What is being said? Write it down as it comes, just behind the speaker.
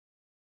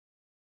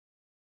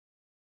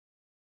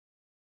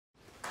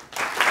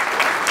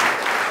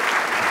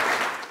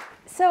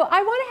So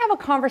I want to have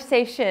a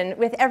conversation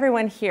with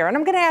everyone here, and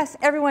I'm going to ask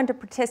everyone to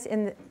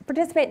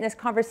participate in this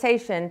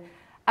conversation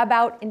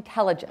about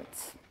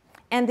intelligence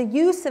and the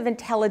use of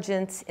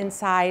intelligence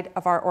inside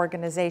of our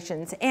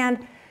organizations.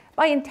 And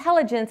by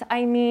intelligence,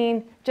 I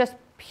mean just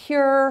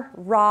pure,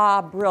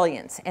 raw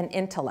brilliance and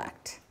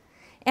intellect,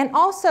 and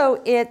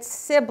also its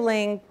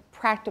sibling,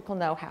 practical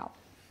know-how.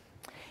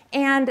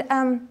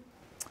 And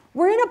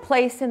we're in a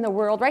place in the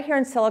world, right here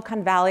in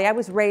Silicon Valley. I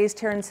was raised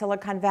here in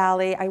Silicon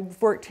Valley. I've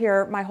worked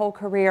here my whole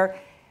career,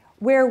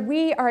 where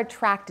we are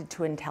attracted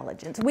to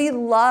intelligence. We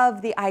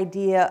love the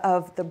idea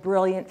of the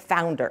brilliant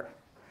founder.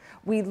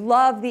 We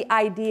love the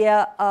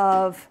idea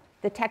of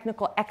the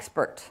technical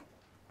expert,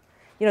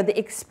 the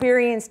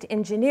experienced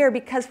engineer,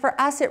 because for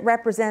us it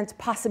represents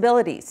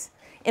possibilities,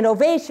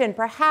 innovation,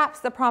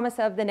 perhaps the promise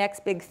of the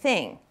next big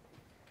thing.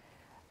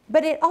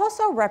 But it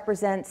also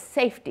represents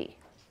safety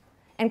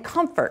and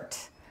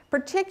comfort,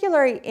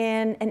 particularly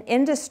in an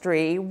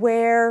industry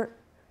where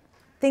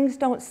things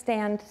don't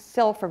stand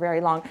still for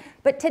very long.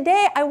 But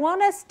today, I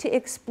want us to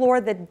explore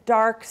the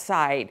dark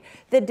side,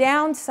 the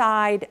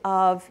downside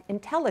of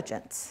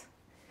intelligence.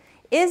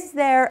 Is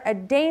there a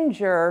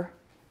danger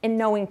in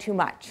knowing too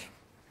much?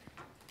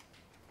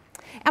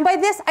 And by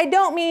this, I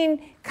don't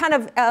mean kind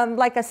of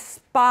like a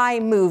spy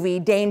movie,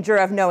 danger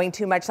of knowing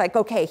too much, like,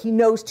 okay, he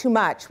knows too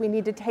much. We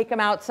need to take him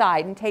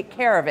outside and take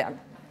care of him.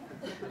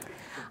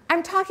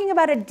 I'm talking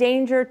about a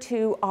danger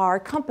to our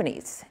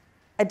companies,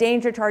 a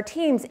danger to our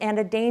teams, and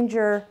a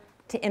danger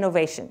to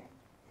innovation.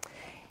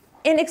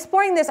 In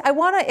exploring this, I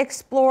want to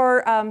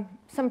explore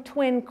some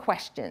twin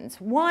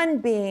questions. One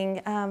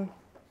being, how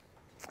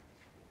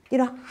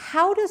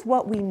does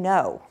what we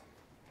know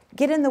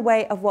get in the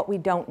way of what we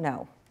don't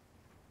know,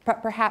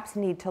 but perhaps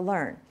need to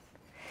learn?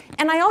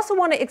 And I also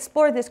want to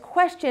explore this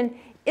question,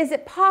 is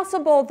it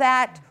possible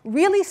that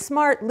really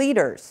smart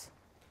leaders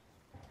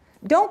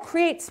don't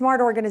create smart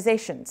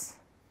organizations?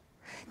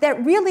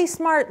 That really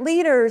smart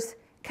leaders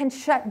can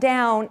shut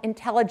down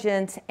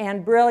intelligence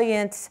and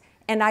brilliance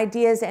and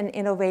ideas and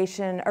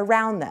innovation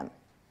around them?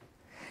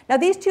 Now,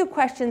 these two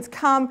questions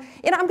come,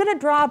 I'm going to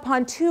draw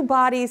upon two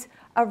bodies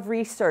of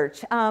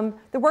research. The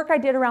work I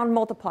did around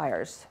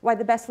multipliers, why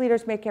the best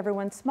leaders make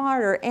everyone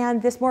smarter,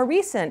 and this more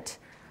recent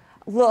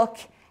look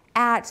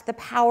at the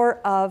power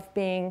of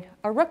being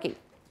a rookie.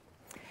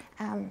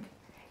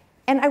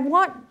 And I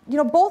want,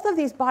 both of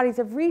these bodies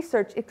of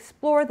research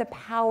explore the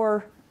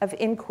power of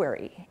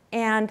inquiry.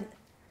 And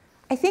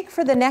I think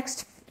for the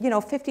next,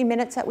 50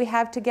 minutes that we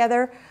have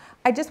together,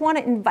 I just want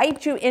to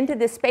invite you into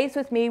this space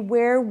with me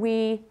where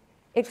we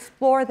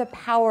explore the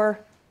power,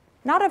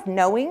 not of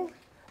knowing,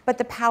 but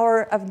the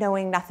power of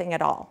knowing nothing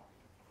at all,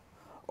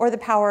 or the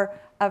power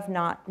of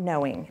not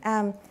knowing.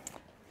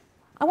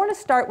 I want to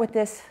start with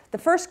this. The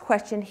first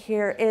question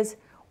here is,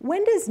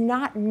 when does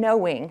not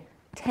knowing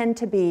tend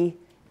to be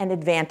an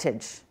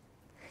advantage?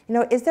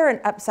 Is there an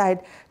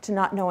upside to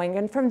not knowing?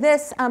 And from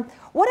this,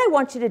 what I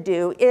want you to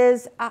do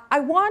is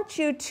I want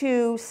you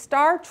to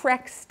Star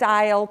Trek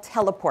style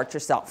teleport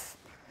yourself.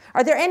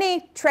 Are there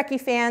any Trekkie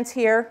fans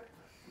here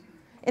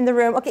in the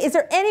room? Okay, is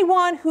there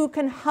anyone who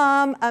can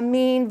hum a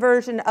mean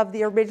version of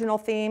the original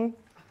theme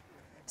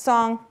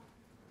song?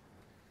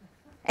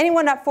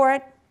 Anyone up for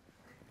it?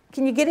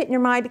 Can you get it in your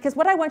mind? Because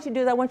what I want you to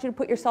do is I want you to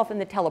put yourself in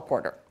the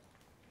teleporter.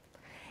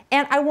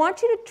 And I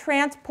want you to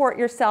transport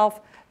yourself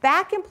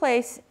back in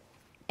place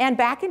and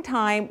back in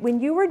time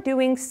when you were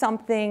doing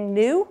something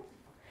new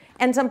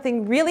and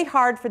something really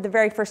hard for the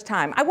very first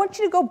time. I want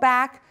you to go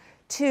back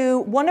to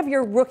one of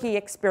your rookie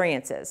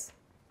experiences.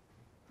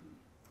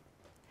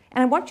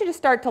 And I want you to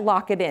start to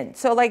lock it in.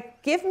 So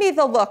give me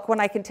the look when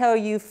I can tell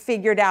you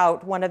figured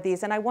out one of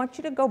these. And I want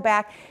you to go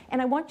back,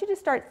 and I want you to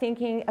start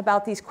thinking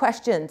about these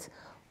questions.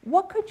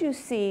 What could you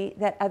see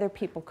that other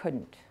people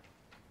couldn't?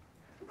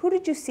 Who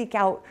did you seek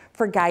out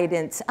for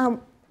guidance?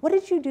 What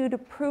did you do to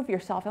prove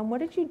yourself, and what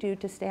did you do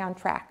to stay on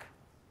track?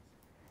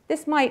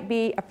 This might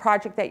be a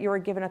project that you were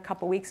given a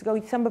couple weeks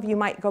ago. Some of you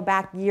might go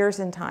back years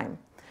in time.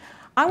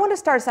 I want to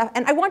start us off,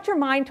 and I want your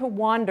mind to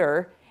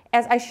wander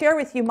as I share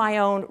with you my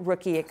own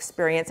rookie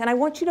experience. And I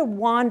want you to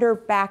wander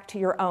back to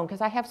your own,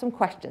 because I have some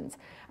questions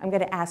I'm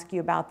going to ask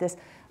you about this.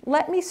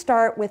 Let me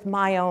start with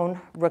my own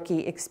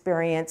rookie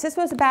experience. This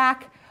was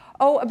back,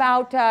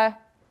 about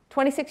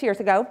 26 years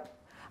ago.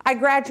 I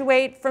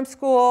graduate from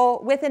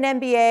school with an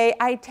MBA.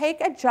 I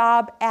take a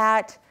job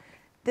at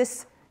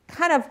this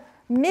kind of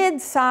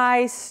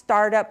mid-sized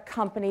startup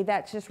company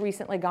that's just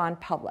recently gone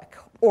public,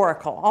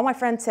 Oracle. All my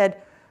friends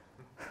said,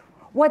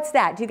 what's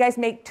that? Do you guys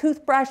make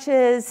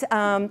toothbrushes?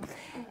 And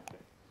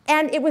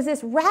it was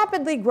this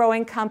rapidly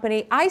growing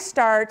company. I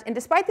start, and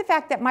despite the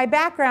fact that my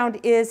background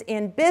is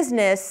in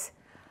business,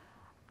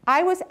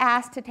 I was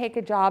asked to take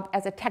a job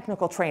as a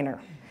technical trainer,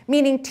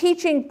 meaning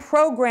teaching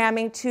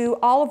programming to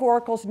all of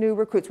Oracle's new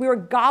recruits. We were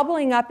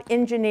gobbling up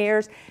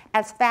engineers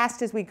as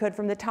fast as we could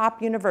from the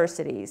top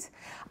universities.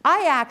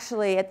 I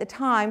actually, at the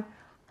time,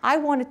 I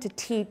wanted to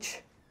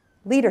teach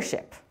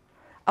leadership,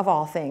 of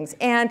all things.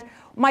 And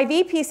my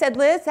VP said,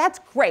 Liz, that's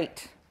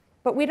great,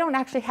 but we don't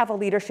actually have a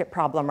leadership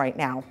problem right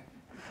now.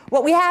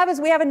 What we have is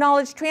we have a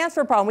knowledge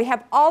transfer problem. We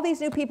have all these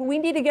new people. We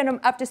need to get them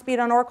up to speed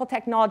on Oracle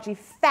technology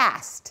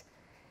fast.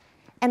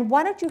 And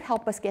why don't you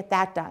help us get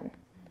that done?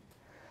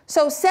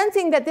 So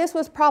sensing that this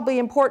was probably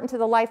important to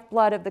the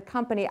lifeblood of the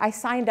company, I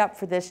signed up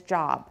for this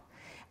job,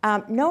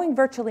 knowing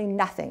virtually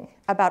nothing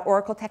about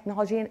Oracle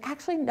technology and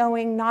actually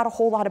knowing not a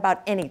whole lot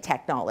about any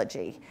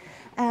technology.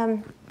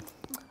 But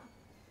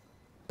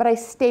I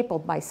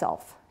stapled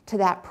myself to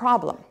that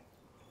problem.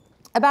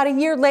 About a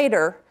year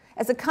later,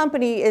 as the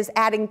company is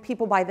adding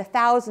people by the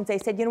thousands, they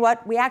said, you know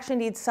what, we actually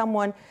need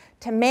someone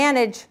to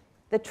manage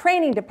the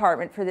training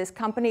department for this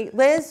company.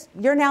 Liz,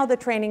 you're now the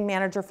training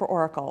manager for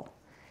Oracle.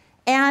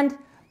 And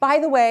by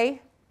the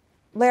way,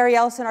 Larry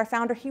Ellison, our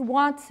founder, he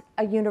wants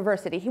a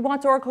university. He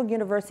wants Oracle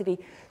University.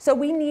 So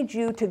we need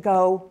you to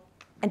go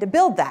and to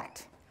build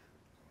that.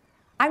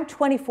 I'm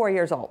 24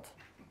 years old.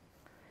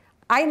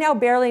 I now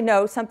barely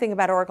know something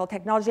about Oracle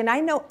technology, and I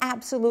know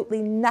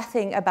absolutely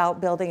nothing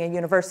about building a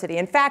university.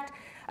 In fact,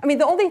 I mean,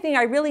 the only thing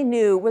I really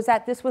knew was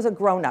that this was a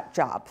grown-up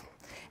job.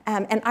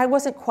 And I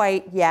wasn't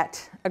quite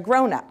yet a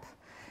grown-up.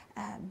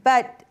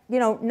 But you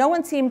know, no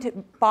one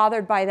seemed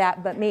bothered by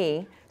that but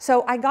me.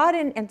 So I got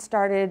in and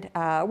started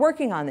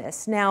working on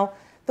this. Now,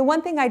 the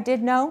one thing I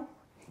did know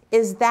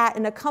is that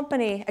in a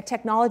company, a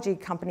technology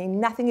company,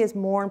 nothing is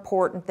more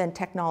important than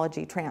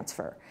technology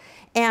transfer.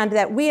 And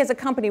that we as a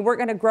company, we're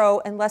going to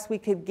grow unless we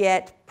could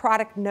get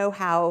product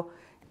know-how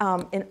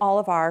in all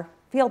of our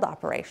field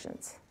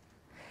operations.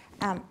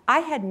 I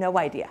had no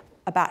idea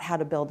about how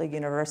to build a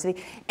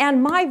university.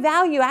 And my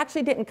value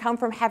actually didn't come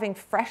from having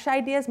fresh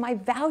ideas. My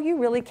value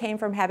really came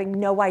from having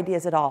no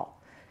ideas at all.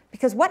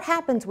 Because what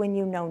happens when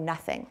you know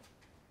nothing?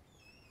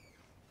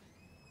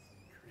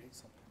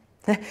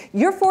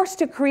 You're forced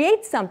to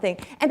create something.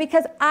 And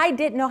because I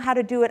didn't know how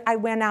to do it, I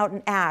went out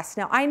and asked.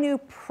 Now, I knew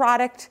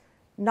product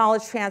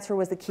knowledge transfer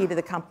was the key to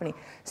the company.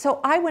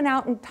 So I went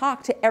out and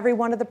talked to every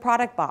one of the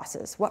product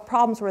bosses. What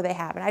problems were they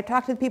having? I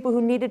talked to the people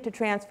who needed to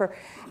transfer.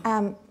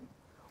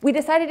 We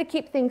decided to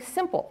keep things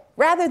simple.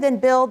 Rather than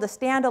build a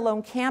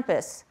standalone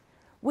campus,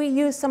 we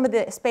used some of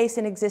the space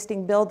in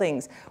existing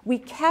buildings. We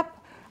kept,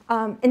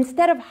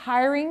 instead of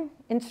hiring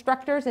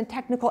instructors and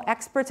technical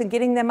experts and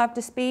getting them up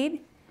to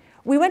speed,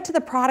 we went to the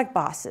product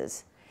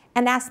bosses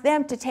and asked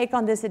them to take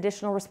on this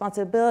additional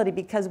responsibility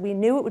because we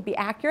knew it would be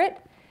accurate,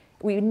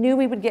 we knew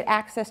we would get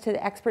access to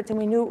the experts, and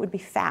we knew it would be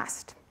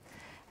fast.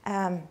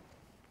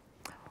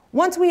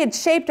 Once we had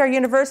shaped our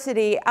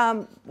university,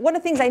 one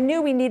of the things I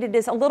knew we needed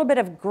is a little bit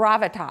of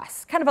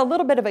gravitas, kind of a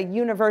little bit of a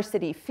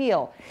university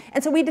feel.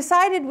 And so we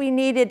decided we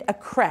needed a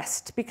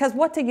crest, because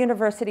what's a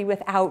university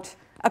without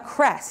a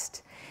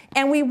crest?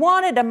 And we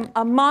wanted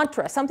a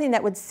mantra, something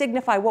that would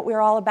signify what we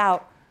were all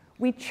about.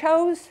 We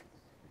chose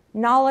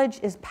knowledge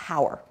is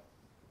power.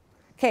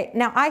 Okay,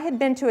 now I had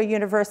been to a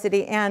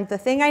university, and the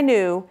thing I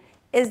knew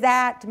is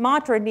that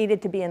mantra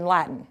needed to be in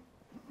Latin,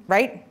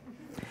 right?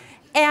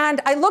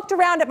 And I looked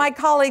around at my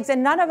colleagues,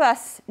 and none of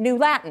us knew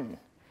Latin.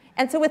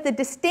 And so with the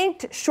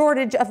distinct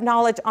shortage of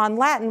knowledge on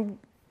Latin,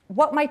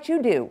 what might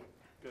you do?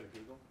 Go to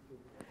Google.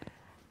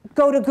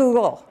 Go to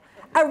Google.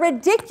 A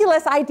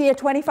ridiculous idea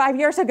 25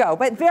 years ago,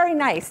 but very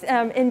nice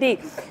indeed.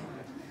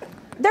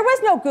 There was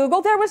no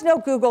Google. There was no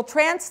Google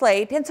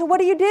Translate. And so what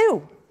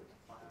do?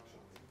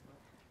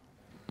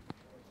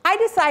 I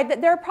decide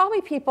that there are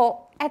probably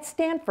people at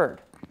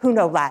Stanford who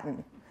know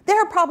Latin. There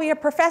are probably a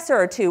professor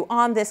or two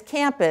on this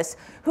campus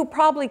who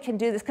probably can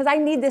do this because I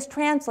need this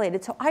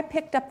translated. So I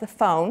picked up the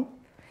phone.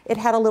 It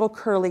had a little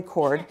curly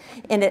cord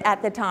in it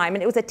at the time,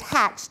 and it was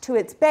attached to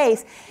its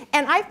base.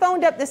 And I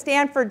phoned up the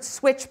Stanford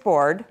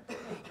switchboard,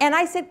 and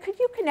I said, could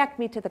you connect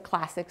me to the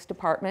classics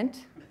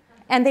department?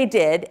 And they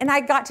did. And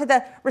I got to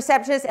the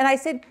receptionist, and I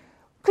said,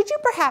 could you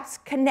perhaps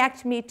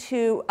connect me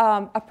to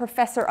a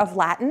professor of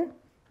Latin?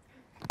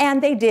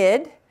 And they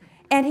did.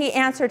 And he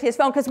answered his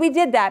phone, because we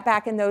did that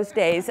back in those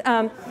days.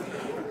 And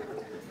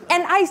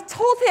I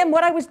told him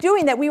what I was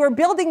doing, that we were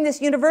building this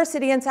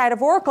university inside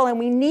of Oracle, and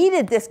we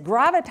needed this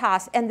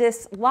gravitas and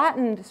this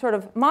Latin sort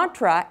of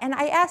mantra. And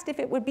I asked if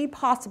it would be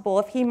possible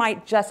if he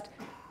might just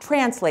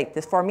translate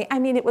this for me. I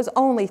mean, it was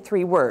only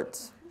 3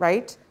 words,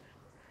 right?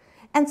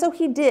 And so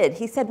he did.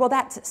 He said, well,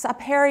 that's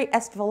sapere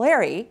est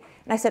valeri.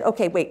 And I said,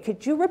 OK, wait,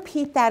 could you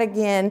repeat that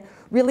again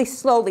really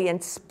slowly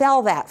and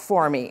spell that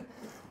for me?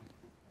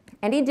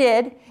 And he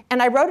did.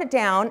 And I wrote it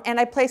down,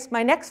 and I placed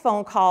my next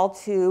phone call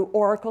to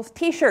Oracle's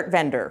T-shirt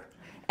vendor.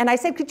 And I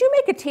said, could you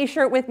make a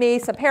T-shirt with me,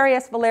 sapere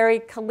est valeri,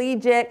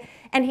 collegiate?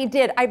 And he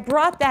did. I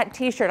brought that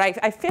T-shirt.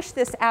 I fished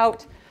this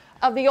out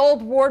of the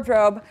old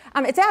wardrobe.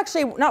 It's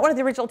actually not one of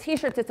the original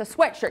T-shirts. It's a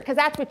sweatshirt, because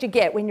that's what you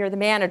get when you're the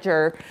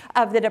manager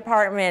of the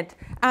department.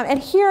 And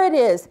here it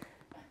is,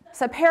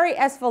 sapere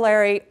est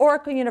valeri,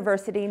 Oracle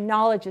University,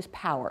 knowledge is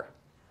power.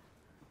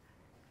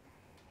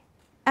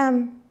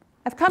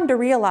 I've come to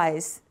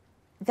realize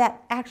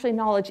that actually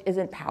knowledge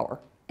isn't power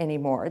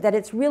anymore, that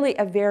it's really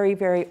a very,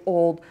 very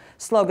old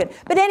slogan.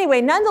 But anyway,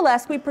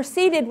 nonetheless, we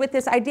proceeded with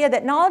this idea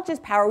that knowledge is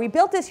power. We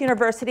built this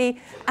university.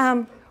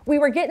 We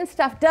were getting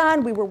stuff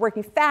done. We were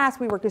working fast.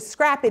 We were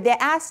scrappy. They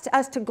asked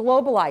us to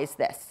globalize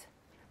this.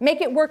 make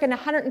it work in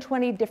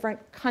 120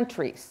 different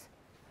countries.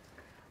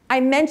 I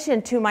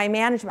mentioned to my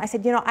management, I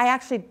said, you know, I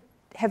actually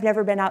have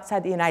never been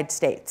outside the United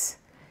States.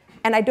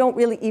 And I don't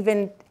really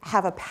even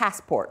have a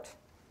passport.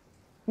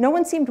 No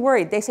one seemed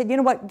worried. They said, you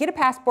know what, get a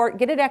passport,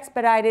 get it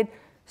expedited,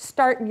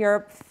 start in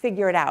Europe,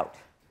 figure it out.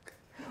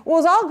 Well,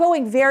 it was all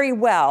going very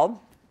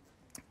well,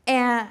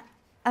 and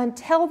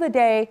until the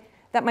day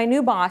that my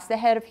new boss, the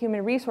head of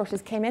human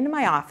resources, came into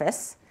my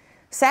office,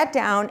 sat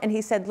down, and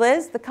he said,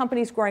 Liz, the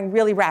company's growing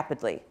really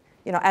rapidly,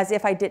 you know, as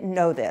if I didn't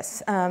know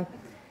this. And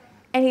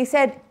he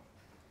said,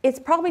 it's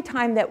probably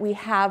time that we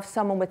have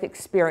someone with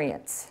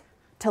experience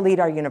to lead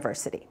our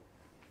university.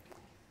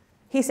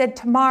 He said,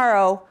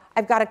 tomorrow,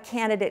 I've got a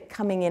candidate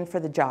coming in for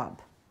the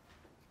job.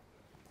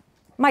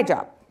 My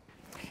job.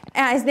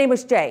 And his name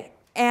was Jay.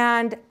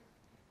 And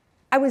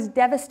I was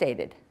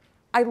devastated.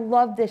 I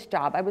loved this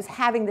job. I was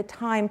having the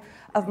time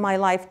of my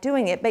life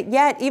doing it. But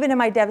yet, even in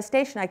my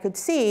devastation, I could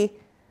see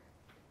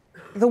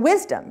the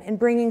wisdom in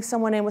bringing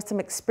someone in with some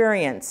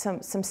experience,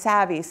 some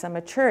savvy, some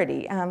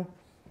maturity.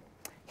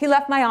 He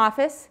left my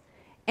office,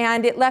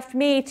 and it left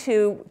me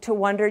to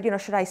wonder, you know,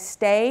 should I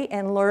stay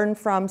and learn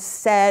from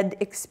said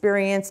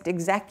experienced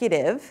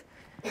executive,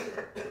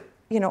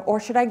 you know, or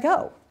should I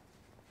go?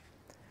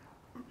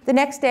 The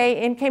next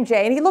day, in came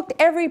Jay, and he looked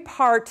every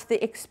part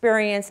the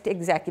experienced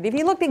executive.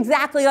 He looked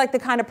exactly like the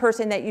kind of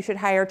person that you should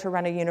hire to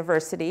run a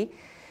university.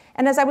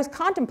 And as I was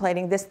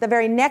contemplating this, the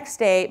very next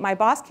day, my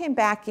boss came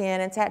back in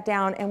and sat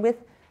down, and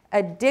with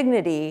a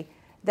dignity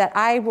that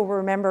I will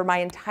remember my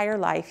entire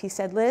life, he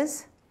said,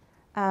 Liz,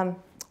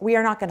 we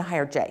are not going to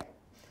hire Jay.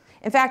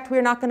 In fact, we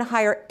are not going to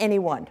hire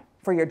anyone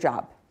for your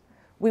job.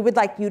 We would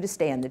like you to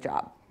stay in the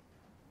job.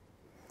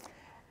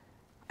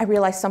 I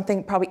realized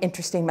something probably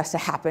interesting must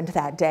have happened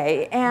that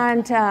day.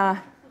 And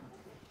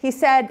he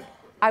said,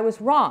 I was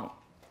wrong.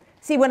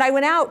 See, when I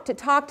went out to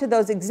talk to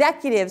those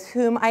executives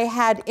whom I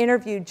had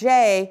interviewed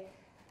Jay,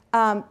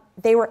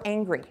 they were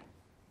angry.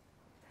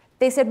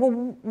 They said,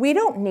 well, we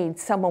don't need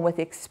someone with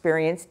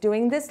experience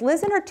doing this.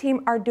 Liz and her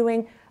team are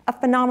doing a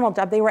phenomenal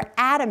job. They were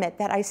adamant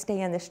that I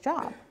stay in this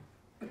job.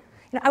 You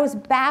know, I was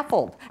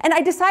baffled. And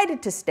I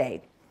decided to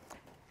stay.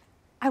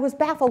 I was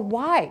baffled.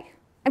 Why?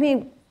 I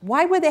mean,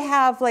 why would they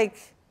have, like,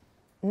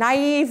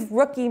 naive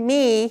rookie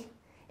me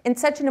in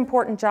such an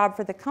important job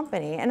for the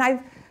company? And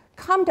I've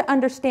come to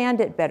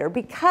understand it better.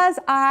 Because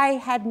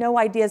I had no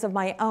ideas of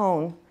my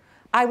own,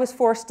 I was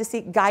forced to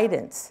seek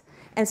guidance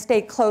and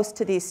stay close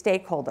to these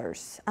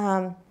stakeholders.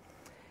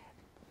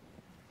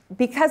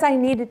 Because I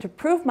needed to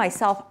prove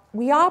myself,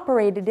 we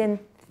operated in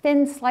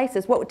thin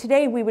slices, what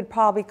today we would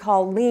probably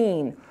call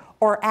lean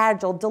or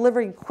agile,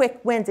 delivering quick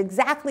wins,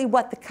 exactly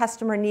what the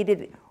customer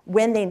needed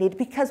when they needed,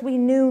 because we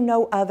knew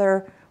no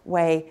other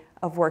way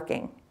of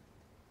working.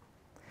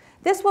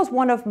 This was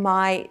one of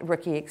my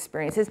rookie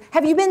experiences.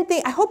 Have you been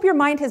I hope your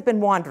mind has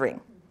been wandering,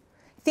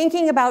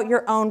 thinking about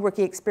your own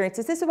rookie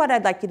experiences. This is what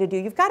I'd like you to do.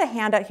 You've got a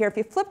handout here. If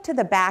you flip to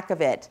the back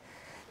of it,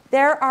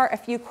 there are a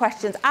few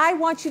questions. I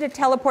want you to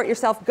teleport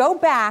yourself. Go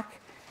back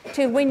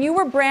to when you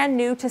were brand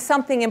new to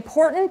something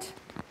important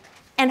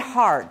and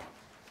hard.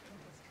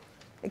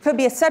 It could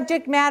be a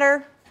subject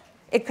matter.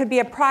 It could be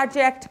a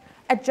project,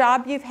 a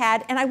job you've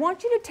had. And I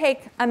want you to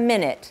take a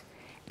minute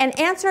and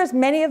answer as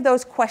many of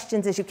those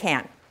questions as you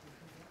can.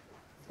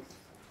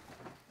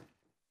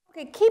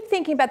 Okay, keep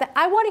thinking about that.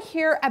 I want to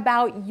hear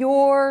about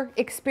your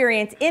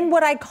experience in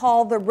what I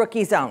call the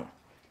rookie zone.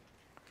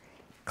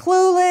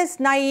 Clueless,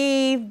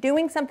 naive,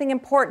 doing something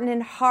important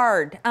and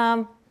hard.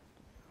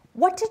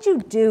 What did you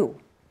do?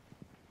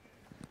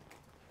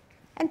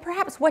 And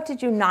perhaps what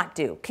did you not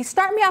do? Okay,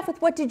 start me off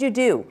with what did you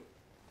do?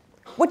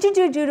 What did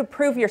you do to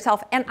prove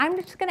yourself? And I'm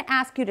just going to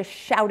ask you to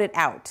shout it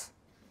out.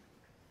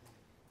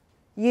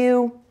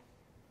 You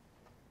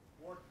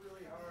worked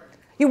really hard.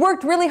 You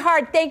worked really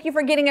hard. Thank you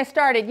for getting us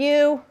started.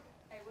 You?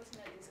 I was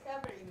in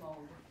discovery mode.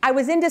 I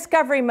was in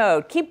discovery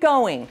mode. Keep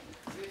going.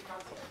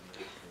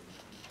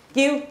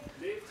 You?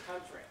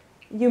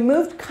 You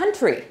moved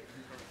country.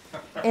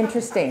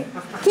 Interesting.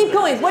 Keep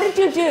going. What did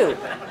you do?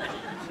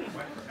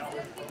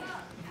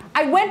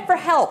 I went for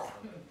help.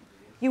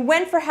 You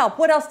went for help.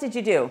 What else did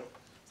you do?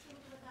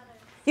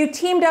 You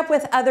teamed up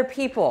with other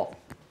people.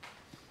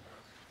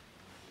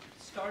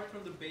 Start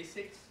from the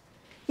basics.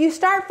 You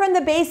start from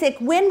the basic.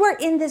 When we're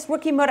in this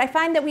rookie mode, I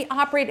find that we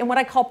operate in what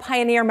I call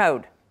pioneer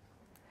mode.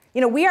 You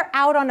know, we are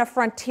out on a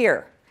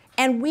frontier,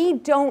 and we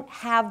don't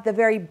have the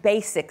very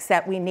basics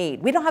that we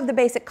need. We don't have the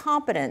basic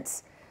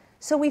competence.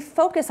 So we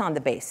focus on the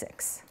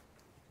basics.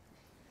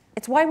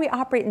 It's why we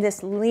operate in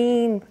this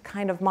lean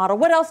kind of model.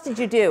 What else did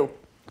you do?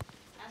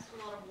 Ask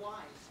a lot of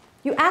whys.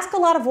 You ask a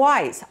lot of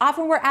whys.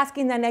 Often we're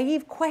asking the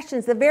naive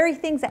questions, the very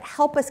things that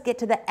help us get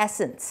to the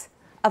essence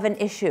of an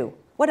issue.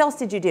 What else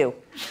did you do?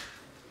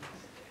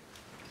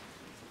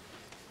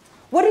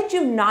 What did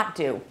you not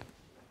do?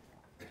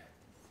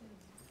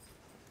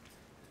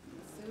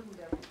 Assumed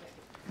everything.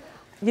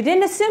 You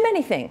didn't assume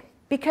anything,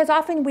 because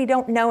often we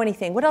don't know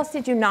anything. What else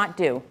did you not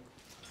do?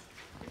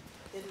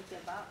 Didn't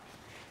give up.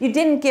 You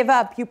didn't give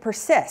up. You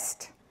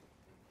persist.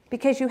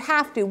 because you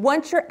have to.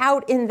 Once you're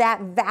out in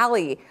that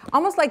valley,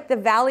 almost like the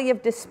valley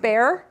of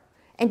despair,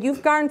 and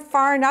you've gone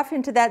far enough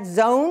into that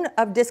zone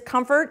of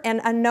discomfort and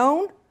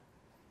unknown,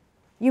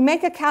 you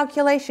make a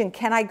calculation.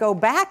 Can I go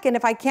back? And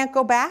if I can't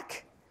go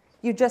back,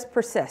 you just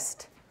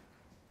persist.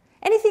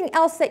 Anything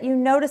else that you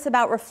notice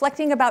about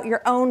reflecting about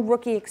your own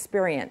rookie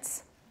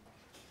experience?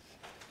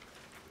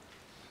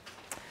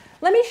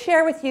 Let me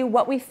share with you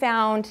what we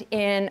found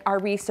in our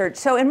research.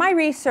 So in my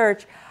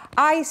research,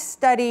 I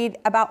studied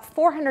about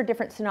 400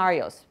 different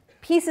scenarios,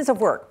 pieces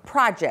of work,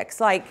 projects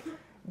like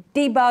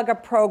debug a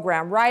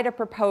program, write a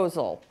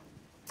proposal,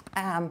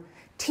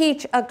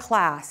 teach a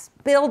class,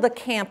 build a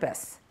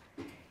campus.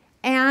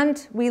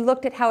 And we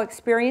looked at how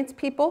experienced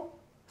people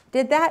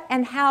did that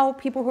and how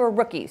people who are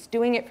rookies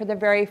doing it for the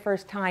very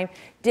first time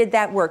did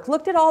that work.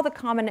 Looked at all the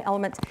common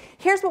elements.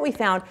 Here's what we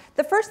found.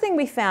 The first thing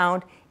we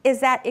found is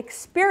that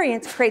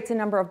experience creates a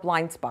number of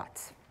blind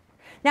spots.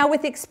 Now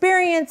with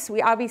experience,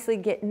 we obviously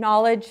get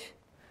knowledge,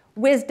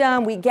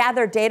 wisdom, we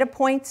gather data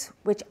points,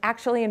 which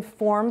actually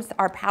informs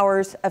our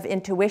powers of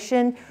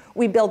intuition.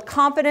 We build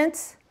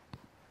confidence,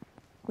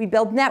 we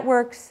build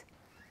networks,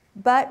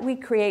 but we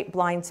create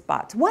blind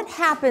spots. What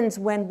happens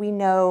when we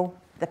know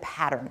the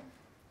pattern?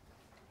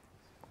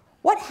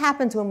 What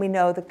happens when we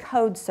know the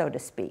code, so to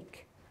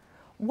speak?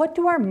 What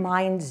do our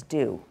minds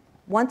do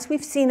once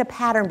we've seen a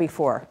pattern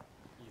before?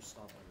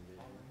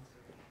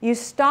 You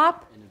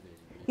stop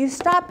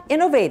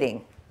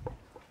innovating.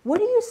 What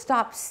do you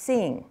stop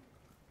seeing?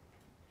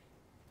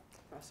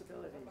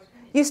 Possibilities.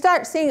 You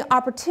start seeing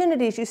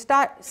opportunities, you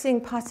start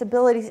seeing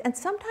possibilities, and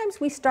sometimes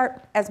we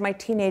start, as my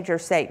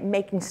teenagers say,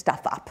 making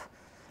stuff up.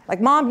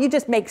 Like, Mom, you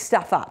just make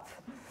stuff up.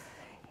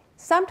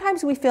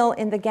 Sometimes we fill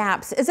in the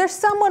gaps. Is there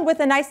someone with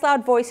a nice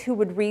loud voice who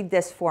would read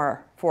this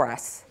for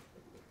us?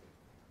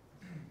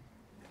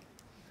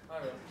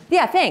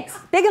 Yeah, thanks.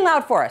 Big and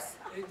loud for us.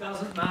 It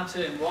doesn't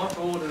matter in what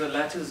order the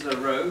letters are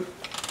wrote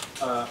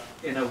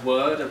in a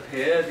word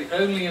appear. The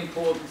only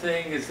important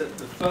thing is that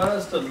the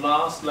first and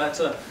last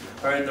letter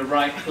are in the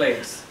right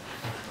place.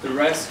 The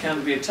rest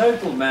can be a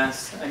total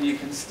mess, and you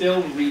can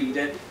still read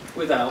it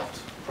without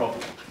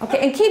problem. Okay,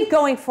 and keep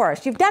going for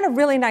us. You've done a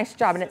really nice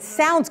job, and it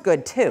sounds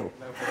good, too.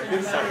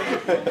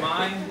 Your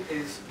mind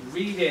is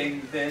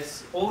reading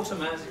this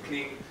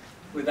automatically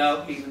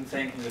without even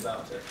thinking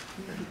about it.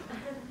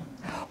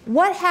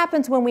 What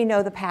happens when we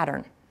know the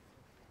pattern?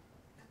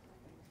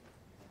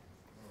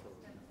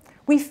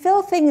 We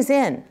fill things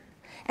in.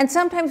 And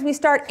sometimes we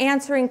start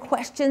answering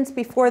questions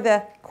before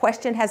the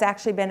question has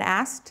actually been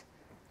asked.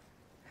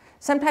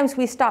 Sometimes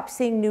we stop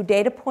seeing new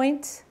data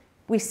points.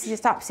 We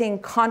stop seeing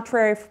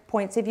contrary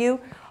points of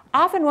view.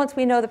 Often once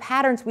we know the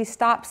patterns, we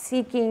stop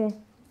seeking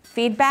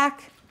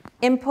feedback,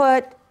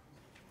 input.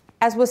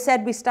 As was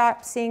said, we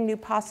stop seeing new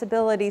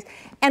possibilities.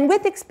 And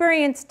with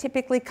experience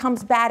typically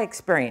comes bad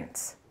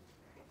experience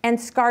and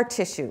scar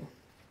tissue.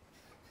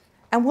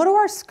 And what are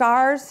our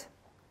scars?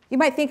 You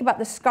might think about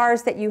the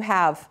scars that you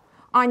have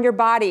on your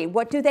body.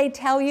 What do they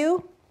tell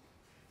you?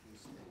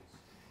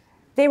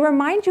 They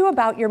remind you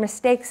about your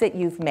mistakes that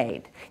you've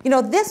made. You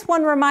know, this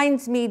one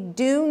reminds me,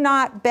 do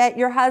not bet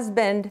your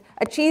husband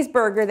a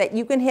cheeseburger that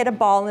you can hit a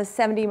ball in a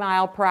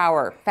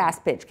 70-mile-per-hour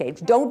fast pitch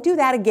cage. Don't do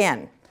that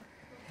again.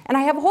 And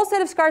I have a whole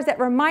set of scars that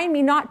remind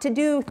me not to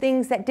do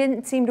things that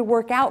didn't seem to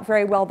work out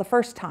very well the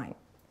first time.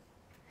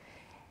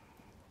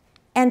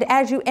 And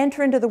as you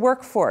enter into the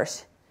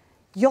workforce,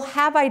 you'll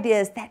have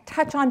ideas that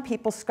touch on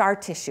people's scar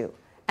tissue.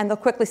 And they'll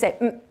quickly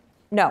say,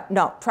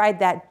 no, tried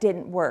that,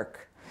 didn't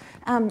work.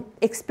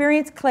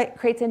 Experience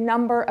creates a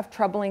number of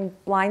troubling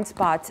blind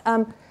spots.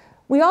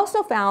 We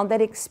also found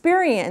that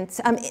inexperience,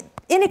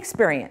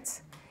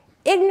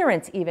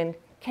 ignorance even,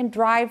 can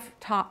drive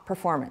top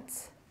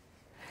performance.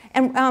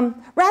 And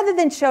rather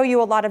than show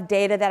you a lot of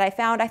data that I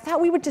found, I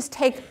thought we would just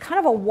take kind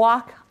of a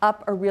walk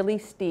up a really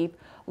steep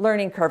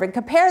learning curve and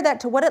compare that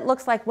to what it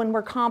looks like when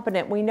we're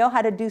competent, we know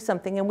how to do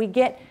something, and we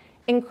get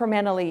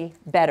incrementally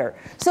better.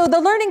 So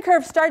the learning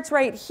curve starts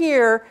right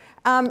here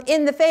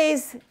in the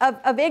phase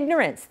of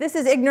ignorance. This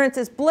is ignorance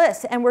is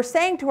bliss. And we're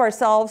saying to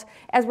ourselves,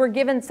 as we're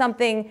given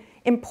something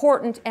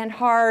important and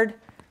hard,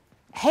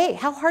 hey,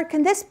 how hard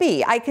can this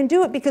be? I can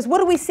do it, because what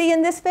do we see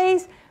in this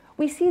phase?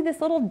 We see this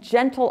little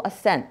gentle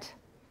ascent.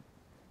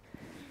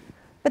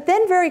 But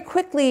then very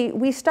quickly,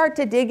 we start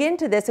to dig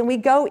into this, and we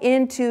go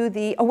into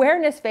the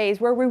awareness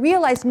phase where we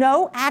realize,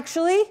 no,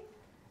 actually,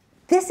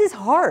 this is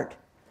hard.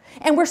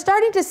 And we're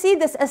starting to see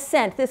this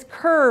ascent, this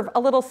curve a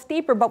little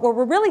steeper, but what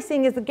we're really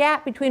seeing is the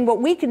gap between what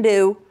we can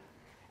do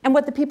and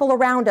what the people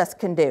around us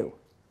can do.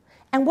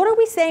 And what are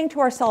we saying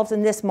to ourselves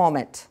in this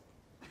moment?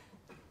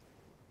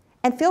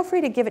 And feel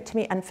free to give it to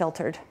me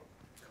unfiltered.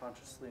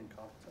 Consciously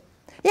incompetent.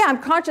 Yeah,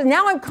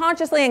 now I'm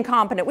consciously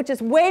incompetent, which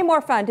is way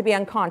more fun to be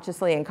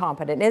unconsciously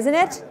incompetent, isn't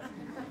it?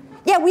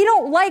 Yeah, we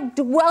don't like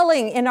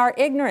dwelling in our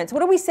ignorance.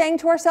 What are we saying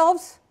to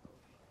ourselves?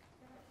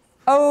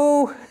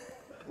 Oh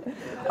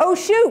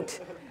shoot.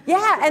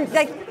 Yeah,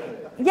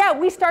 and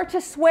we start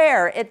to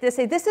swear at this.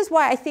 This is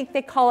why I think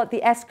they call it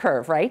the S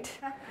curve, right?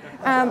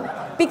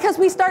 Because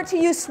we start to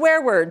use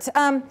swear words.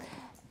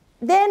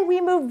 Then we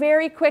move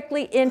very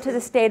quickly into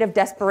the state of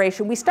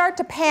desperation. We start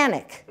to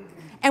panic.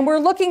 And we're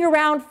looking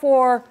around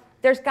for,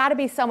 there's got to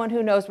be someone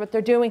who knows what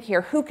they're doing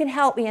here. Who can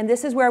help me? And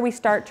this is where we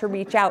start to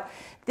reach out.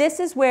 This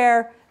is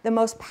where the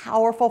most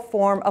powerful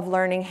form of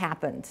learning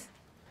happens.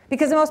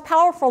 Because the most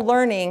powerful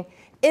learning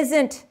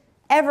isn't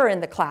ever in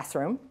the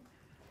classroom.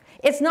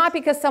 It's not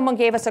because someone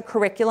gave us a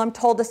curriculum,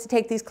 told us to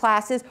take these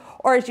classes,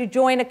 or as you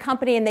join a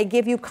company and they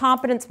give you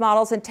competence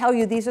models and tell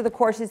you these are the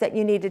courses that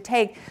you need to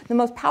take. The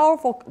most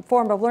powerful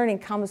form of learning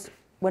comes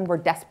when we're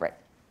desperate,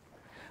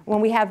 when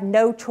we have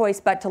no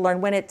choice but to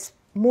learn, when it's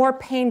more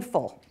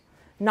painful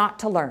not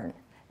to learn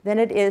than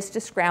it is to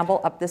scramble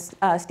up this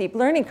steep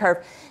learning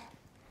curve.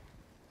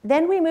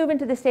 Then we move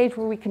into the stage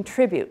where we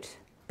contribute,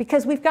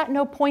 because we've got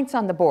no points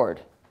on the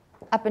board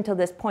up until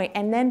this point,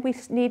 and then we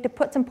need to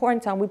put some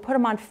points on. We put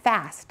them on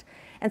fast.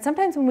 And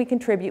sometimes when we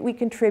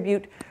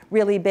contribute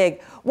really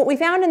big. What we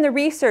found in the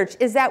research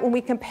is that when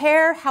we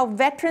compare how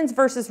veterans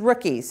versus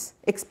rookies,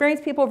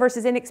 experienced people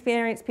versus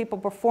inexperienced people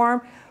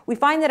perform, we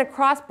find that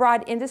across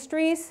broad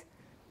industries,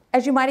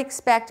 as you might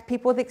expect,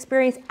 people with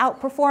experience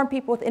outperform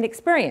people with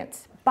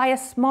inexperience by a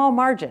small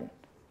margin.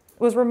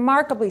 It was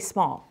remarkably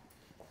small.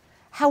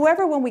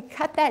 However, when we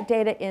cut that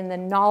data in the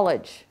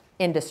knowledge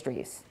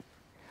industries,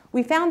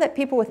 we found that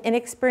people with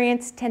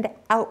inexperience tend to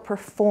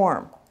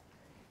outperform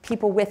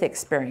people with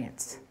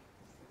experience,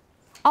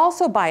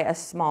 also by a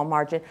small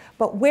margin.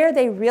 But where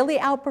they really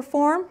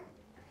outperform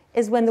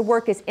is when the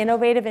work is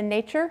innovative in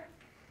nature,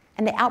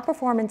 and they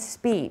outperform in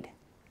speed.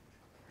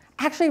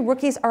 Actually,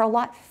 rookies are a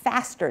lot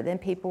faster than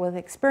people with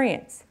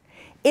experience.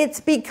 It's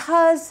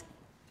because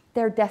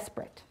they're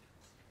desperate.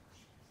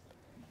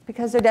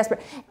 Because they're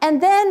desperate.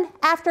 And then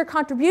after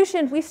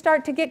contribution, we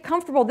start to get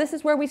comfortable. This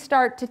is where we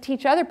start to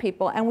teach other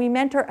people, and we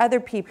mentor other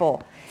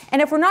people.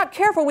 And if we're not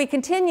careful, we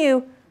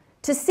continue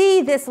to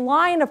see this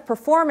line of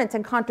performance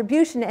and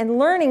contribution and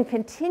learning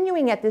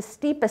continuing at this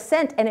steep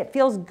ascent, and it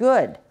feels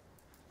good.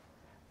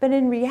 But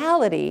in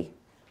reality,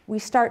 we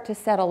start to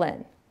settle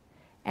in,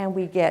 and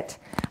we get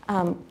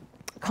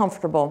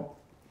comfortable.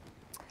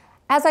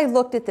 As I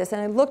looked at this,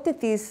 and I looked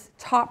at these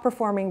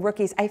top-performing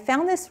rookies, I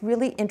found this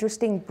really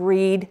interesting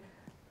breed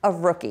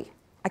of rookie.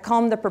 I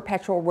call them the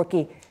perpetual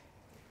rookie.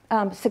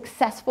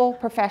 Successful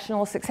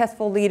professionals,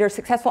 successful leaders,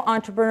 successful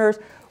entrepreneurs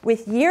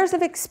with years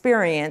of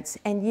experience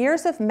and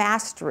years of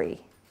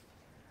mastery,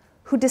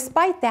 who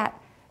despite that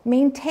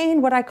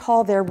maintain what I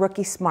call their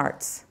rookie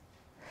smarts.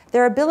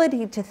 Their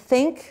ability to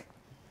think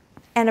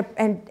and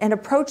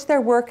approach their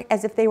work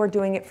as if they were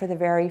doing it for the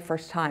very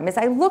first time. As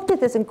I looked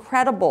at this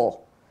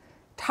incredible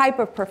type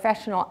of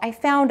professional, I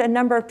found a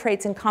number of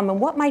traits in common.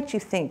 What might you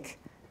think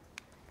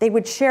they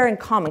would share in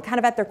common, kind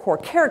of at their core?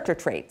 Character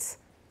traits.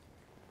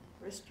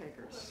 Risk takers.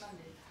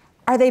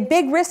 Are they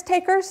big risk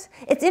takers?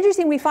 It's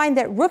interesting, we find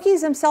that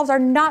rookies themselves are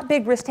not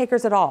big risk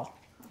takers at all.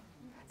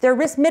 They're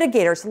risk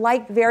mitigators,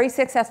 like very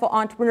successful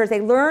entrepreneurs.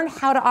 They learn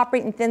how to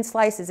operate in thin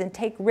slices and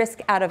take risk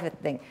out of a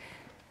thing.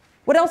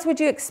 What else would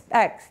you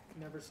expect?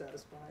 Never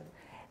satisfied.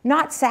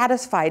 Not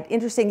satisfied.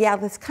 Interesting. Yeah,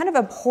 this kind of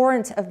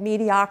abhorrence of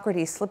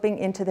mediocrity slipping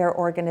into their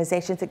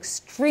organizations.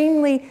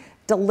 Extremely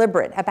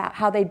deliberate about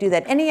how they do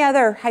that. Any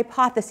other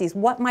hypotheses?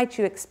 What might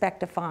you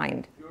expect to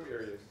find?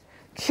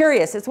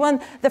 Curious. It's one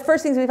of the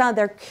first things we found.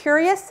 They're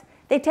curious.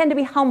 They tend to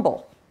be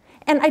humble.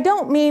 And I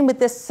don't mean with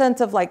this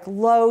sense of like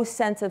low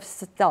sense of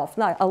self,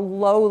 not a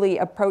lowly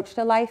approach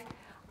to life.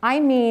 I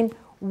mean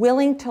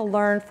willing to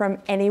learn from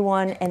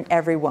anyone and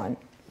everyone,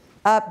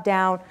 up,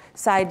 down,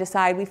 side to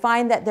side. We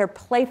find that they're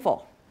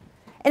playful.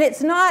 And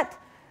it's not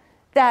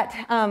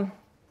that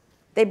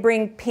they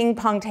bring ping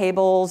pong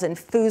tables and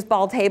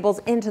foosball tables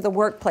into the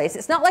workplace.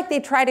 It's not like they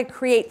try to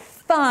create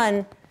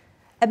fun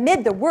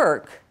amid the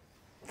work.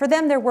 For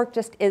them, their work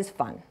just is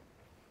fun.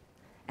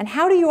 And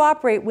how do you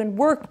operate when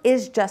work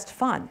is just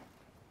fun?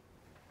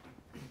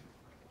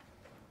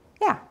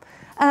 Yeah.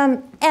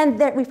 And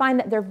that we find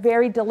that they're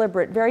very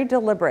deliberate, very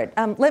deliberate.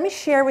 Let me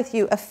share with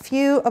you a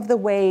few of the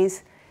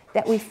ways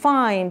that we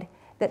find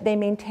that they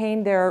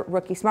maintain their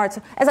rookie smarts.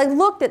 As I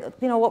looked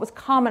at what was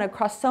common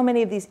across so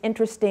many of these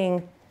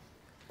interesting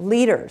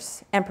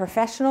leaders and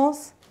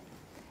professionals,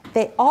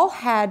 they all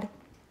had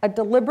a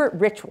deliberate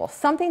ritual,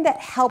 something that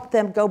helped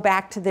them go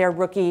back to their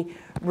rookie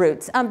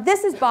roots.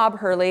 This is Bob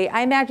Hurley.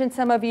 I imagine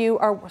some of you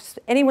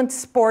anyone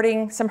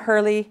sporting some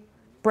Hurley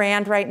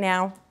brand right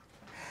now?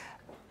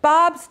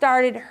 Bob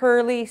started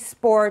Hurley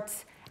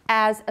Sports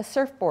as a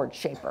surfboard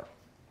shaper.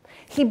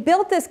 He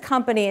built this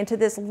company into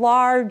this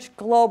large,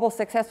 global,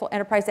 successful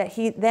enterprise that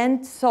he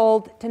then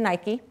sold to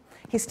Nike.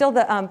 He's still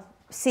the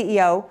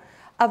CEO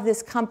of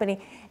this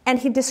company. And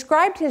he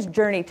described his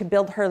journey to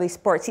build Hurley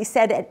Sports. He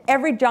said, at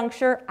every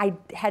juncture, I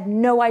had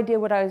no idea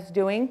what I was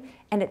doing,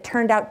 and it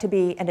turned out to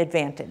be an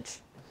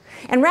advantage.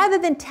 And rather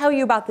than tell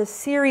you about this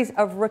series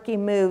of rookie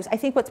moves, I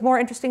think what's more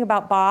interesting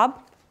about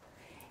Bob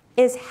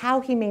is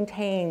how he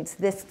maintains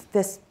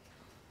this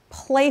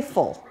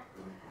playful,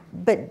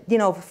 but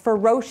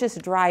ferocious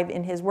drive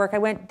in his work. I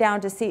went down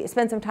to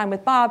spend some time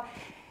with Bob,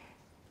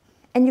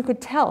 and you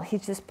could tell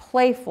he's this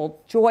playful,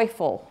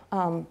 joyful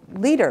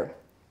leader.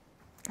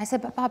 I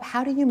said, but Bob,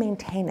 how do you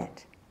maintain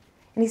it?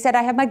 And he said,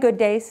 I have my good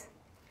days.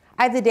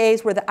 I have the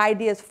days where the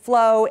ideas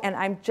flow and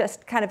I'm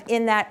just kind of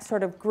in that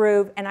sort of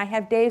groove. And I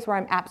have days where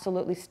I'm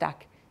absolutely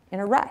stuck in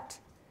a rut.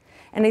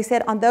 And he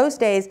said, on those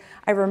days,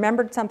 I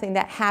remembered something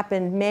that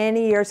happened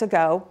many years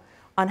ago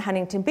on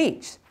Huntington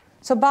Beach.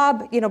 So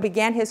Bob,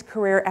 began his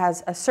career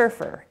as a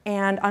surfer.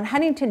 And on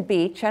Huntington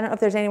Beach, I don't know if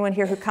there's anyone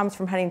here who comes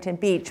from Huntington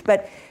Beach,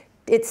 but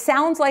it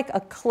sounds like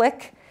a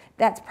clique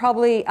that's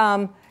probably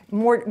a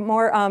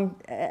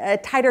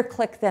tighter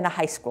clique than a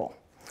high school.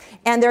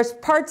 And there's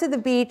parts of the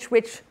beach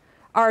which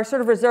are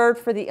sort of reserved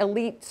for the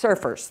elite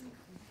surfers.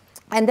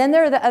 And then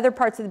there are the other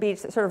parts of the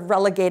beach that sort of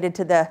relegated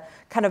to the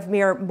kind of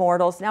mere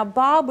mortals. Now,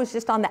 Bob was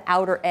just on the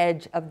outer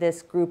edge of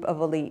this group of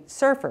elite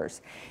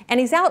surfers. And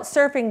he's out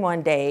surfing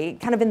one day,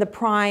 kind of in the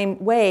prime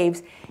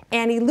waves,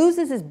 and he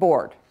loses his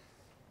board.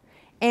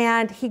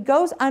 And he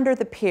goes under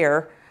the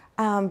pier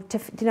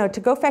to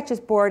go fetch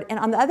his board. And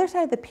on the other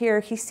side of the pier,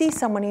 he sees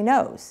someone he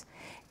knows.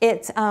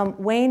 It's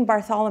Wayne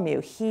Bartholomew.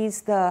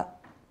 He's the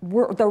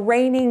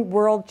reigning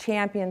world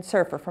champion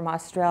surfer from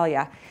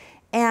Australia.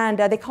 And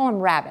they call him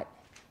Rabbit.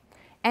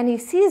 And he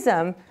sees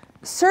him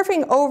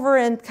surfing over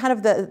in kind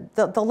of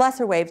the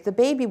lesser waves, the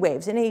baby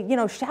waves. And he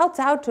shouts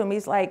out to him.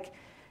 He's like,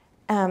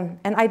 and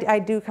I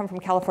do come from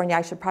California.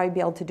 I should probably be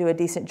able to do a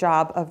decent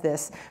job of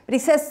this. But he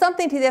says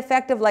something to the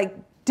effect of like,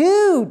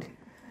 dude,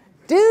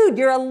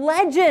 you're a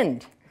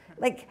legend.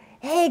 Like,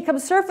 hey, come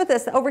surf with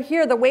us. Over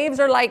here, the waves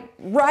are like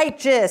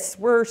righteous.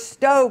 We're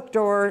stoked,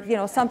 or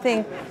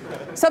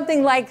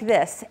something like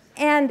this.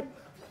 And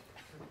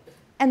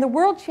the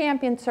world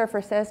champion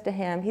surfer says to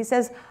him, he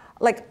says,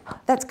 like,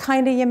 that's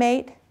kind of you,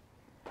 mate,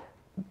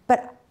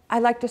 but I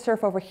like to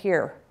surf over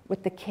here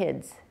with the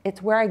kids.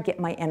 It's where I get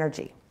my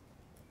energy.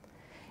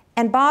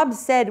 And Bob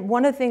said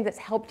one of the things that's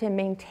helped him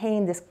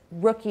maintain this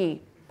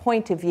rookie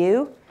point of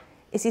view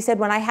is he said,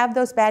 when I have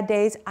those bad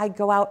days, I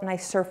go out and I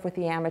surf with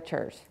the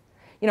amateurs.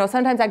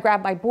 Sometimes I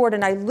grab my board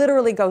and I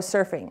literally go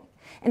surfing.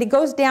 And he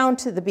goes down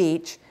to the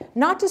beach,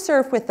 not to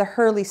surf with the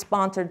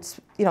Hurley-sponsored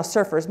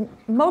surfers,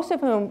 most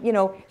of whom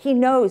he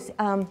knows.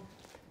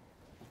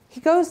 He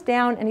goes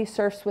down and he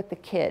surfs with the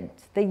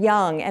kids, the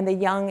young and the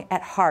young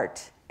at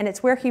heart. And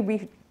it's where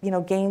he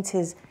gains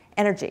his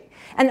energy.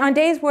 And on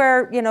days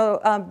where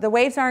the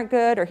waves aren't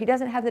good or he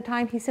doesn't have the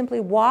time, he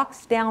simply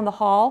walks down the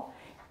hall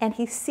and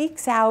he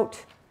seeks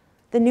out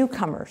the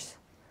newcomers,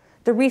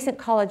 the recent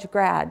college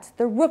grads,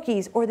 the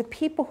rookies, or the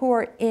people who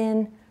are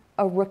in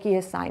a rookie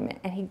assignment.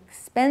 And he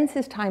spends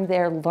his time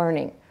there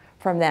learning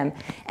from them.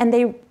 And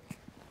they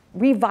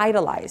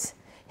revitalize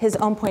his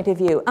own point of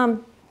view.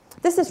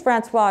 This is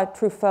Francois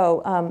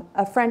Truffaut,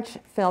 a French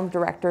film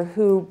director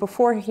who,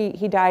 before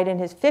he died in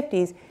his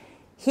 50s,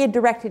 he had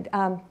directed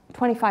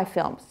 25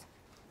 films.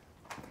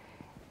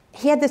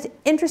 He had this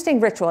interesting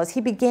ritual. As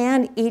he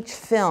began each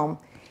film,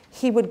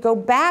 he would go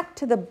back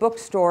to the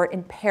bookstore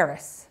in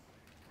Paris,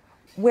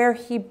 where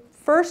he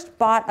first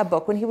bought a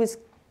book when he was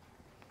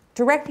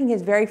directing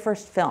his very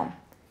first film.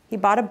 He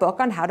bought a book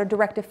on how to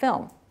direct a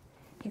film.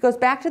 He goes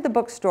back to the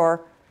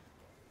bookstore,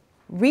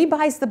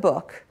 rebuys the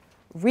book,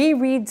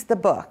 rereads the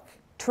book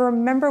to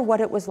remember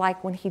what it was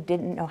like when he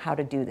didn't know how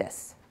to do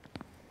this.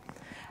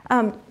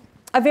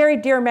 A very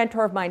dear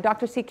mentor of mine,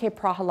 Dr. C.K.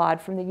 Prahalad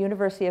from the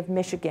University of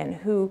Michigan,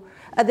 who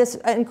this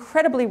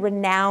incredibly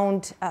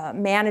renowned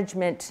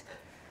management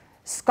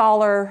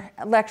scholar,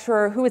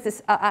 lecturer, who was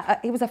this,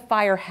 he was a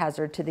fire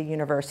hazard to the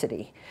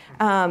university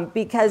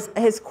because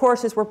his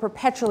courses were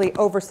perpetually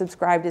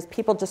oversubscribed as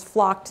people just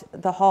flocked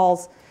the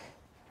halls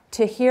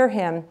to hear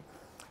him.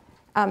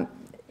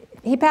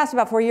 He passed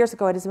about 4 years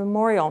ago at his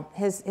memorial.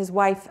 His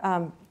wife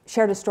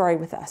shared a story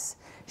with us.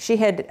 She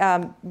had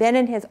been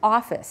in his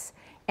office,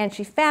 and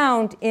she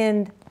found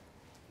in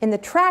the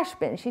trash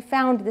bin, she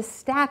found this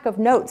stack of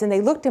notes, and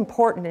they looked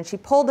important, and she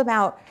pulled them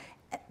out.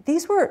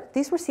 These were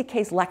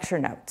CK's lecture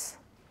notes.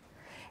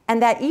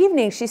 And that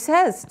evening, she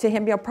says to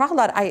him,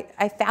 Prahalad,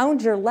 I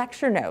found your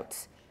lecture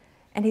notes.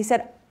 And he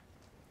said,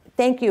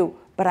 thank you,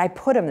 but I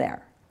put them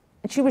there.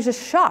 And she was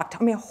just shocked,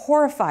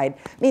 horrified.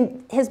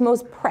 His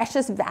most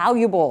precious,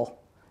 valuable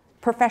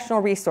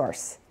professional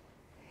resource.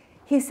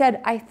 He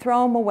said, I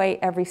throw them away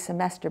every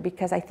semester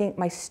because I think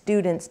my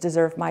students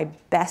deserve my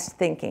best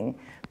thinking,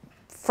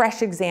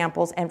 fresh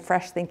examples, and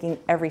fresh thinking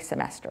every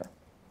semester.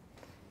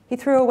 He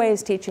threw away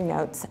his teaching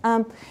notes.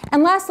 And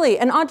lastly,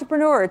 an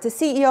entrepreneur. It's a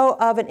CEO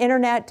of an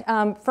internet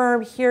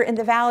firm here in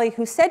the Valley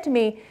who said to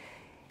me,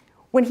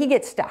 when he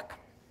gets stuck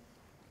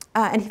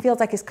and he feels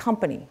like his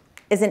company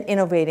isn't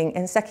innovating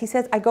and stuck, he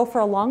says, I go for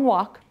a long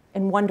walk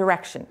in one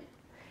direction.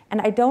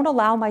 And I don't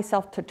allow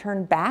myself to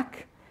turn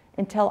back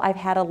until I've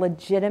had a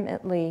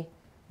legitimately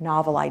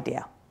novel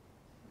idea.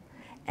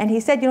 And he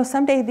said,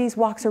 someday these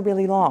walks are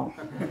really long.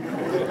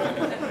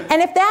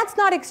 And if that's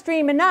not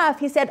extreme enough,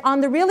 he said, on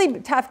the really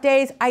tough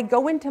days, I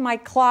go into my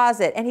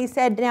closet. And he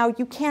said, now,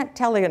 you can't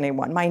tell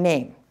anyone my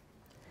name.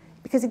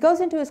 Because he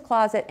goes into his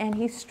closet and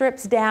he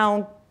strips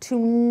down to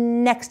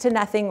next to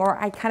nothing, or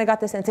I kind of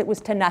got the sense it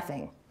was to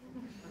nothing.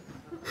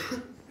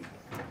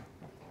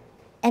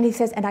 And he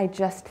says, and I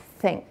just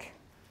think.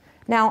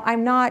 Now,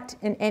 I'm not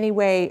in any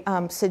way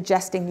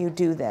suggesting you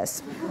do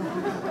this.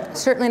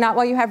 Certainly not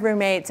while you have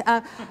roommates.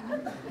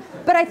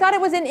 But I thought it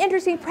was an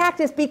interesting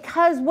practice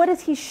because what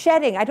is he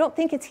shedding? I don't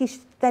think it's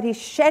that he's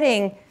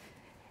shedding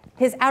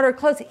his outer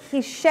clothes.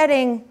 He's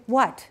shedding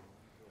what?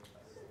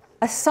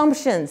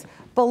 Assumptions,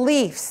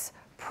 beliefs,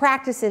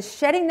 practices,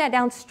 shedding that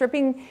down,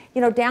 stripping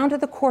down to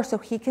the core so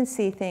he can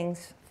see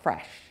things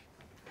fresh.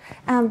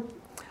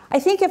 I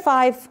think if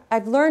I've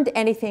learned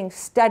anything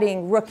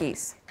studying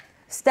rookies,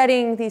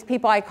 studying these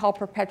people I call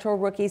perpetual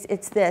rookies,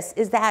 it's this,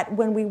 is that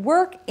when we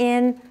work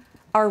in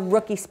our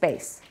rookie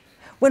space,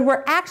 when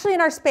we're actually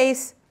in our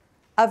space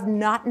of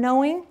not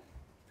knowing,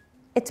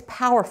 it's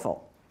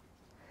powerful.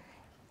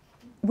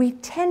 We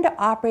tend to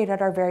operate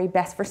at our very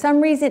best. For some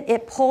reason,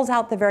 it pulls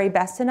out the very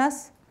best in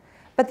us.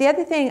 But the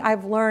other thing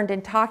I've learned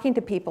in talking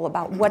to people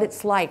about what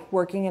it's like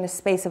working in a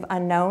space of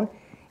unknown,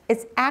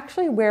 it's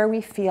actually where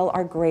we feel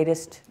our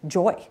greatest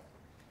joy.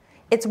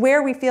 It's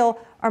where we feel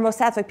our most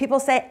satisfied. People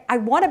say, I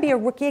want to be a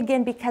rookie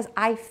again because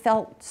I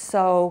felt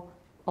so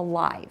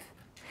alive.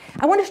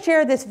 I want to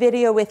share this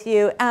video with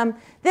you.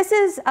 This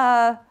is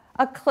a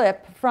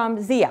clip from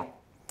Zia.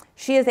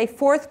 She is a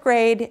 4th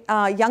grade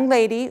young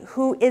lady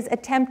who is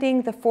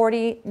attempting the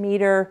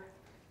 40-meter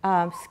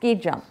ski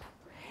jump.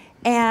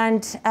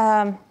 And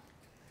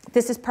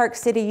this is Park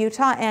City,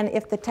 Utah, and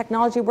if the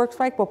technology works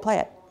right, we'll play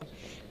it.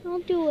 I'll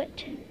do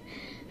it.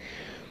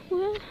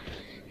 Well,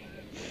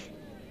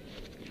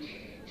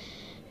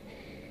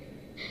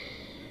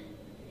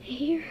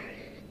 here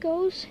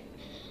goes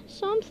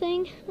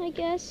something, I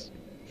guess.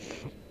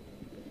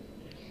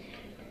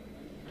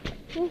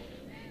 Oh,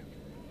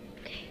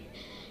 okay,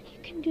 you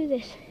can do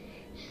this.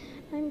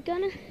 I'm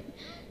gonna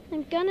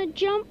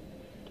jump.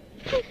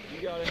 You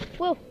got it.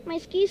 Whoa, my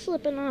ski's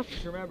slipping off.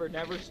 Just remember,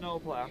 never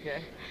snowplow,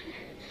 okay?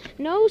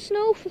 No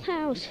snow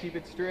plows. Just keep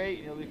it straight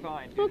and you'll be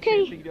fine.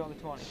 Okay. Same thing you do on the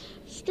 20.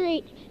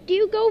 Straight. Do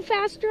you go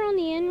faster on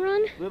the in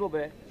run? Little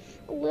bit.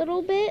 A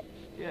little bit?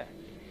 Yeah.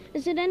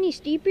 Is it any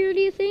steeper, do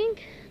you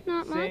think?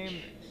 Not much?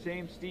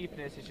 Same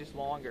steepness, it's just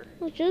longer.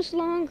 Well, just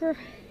longer.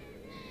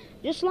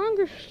 Just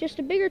longer. Just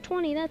a bigger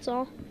 20, that's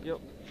all. Yep.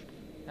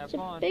 Have It's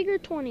fun. a bigger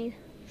 20.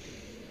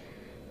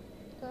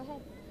 Go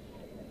ahead.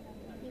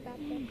 You got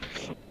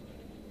this.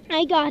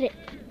 I got it.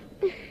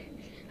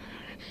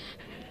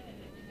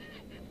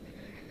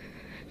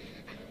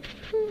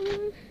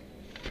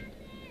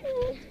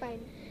 It's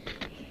fine.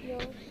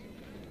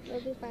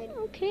 You'll be fine.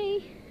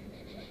 Okay.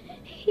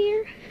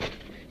 Here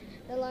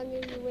The longer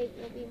you wait,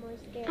 you'll be more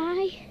scared.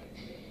 I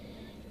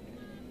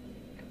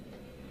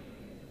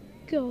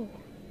go.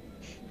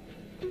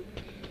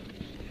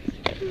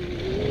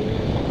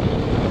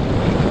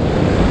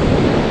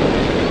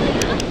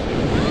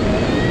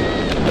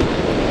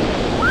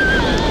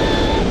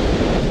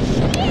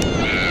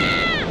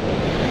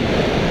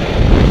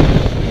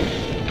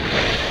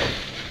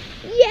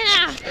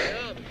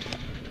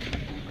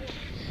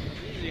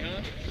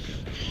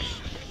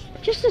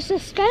 Just the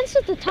suspense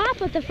at the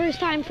top at the first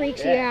time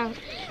freaks you out.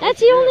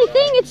 That's the only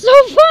thing. It's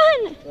so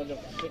fun.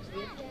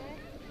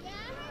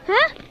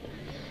 Huh?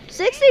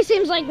 60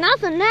 seems like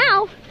nothing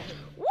now.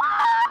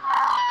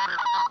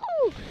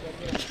 Whoa!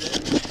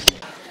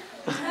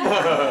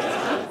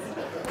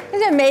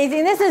 Isn't it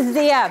amazing? This is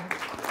Zia.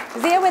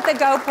 Zia with the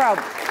GoPro.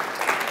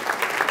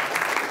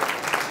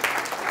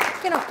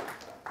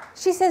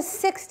 She says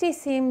 60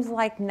 seems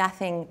like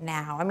nothing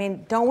now. I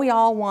mean, don't we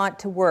all want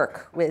to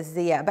work with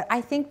Zia? But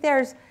I think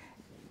there's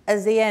a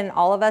Zia in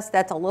all of us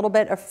that's a little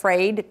bit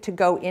afraid to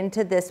go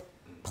into this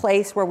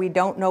place where we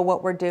don't know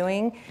what we're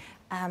doing.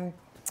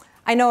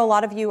 I know a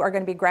lot of you are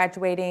going to be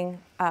graduating,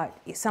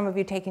 some of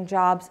you taking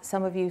jobs,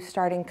 some of you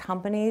starting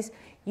companies.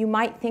 You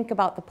might think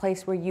about the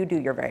place where you do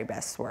your very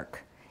best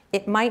work.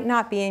 It might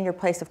not be in your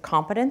place of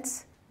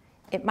competence.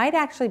 It might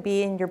actually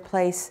be in your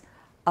place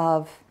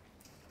of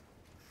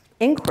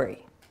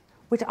inquiry,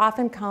 which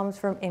often comes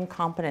from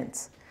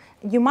incompetence.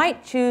 You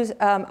might choose,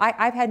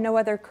 I've had no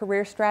other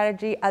career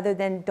strategy other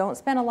than don't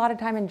spend a lot of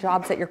time in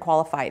jobs that you're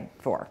qualified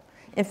for.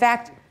 In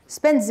fact,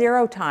 spend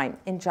 0 time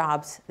in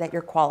jobs that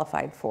you're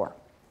qualified for.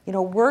 You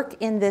know, work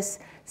in this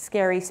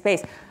scary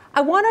space.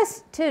 I want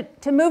us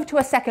to move to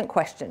a second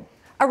question,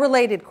 a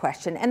related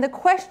question. And the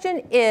question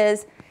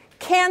is,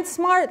 can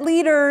smart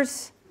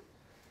leaders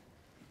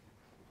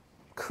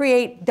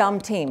create dumb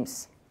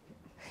teams?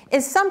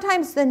 Is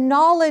sometimes the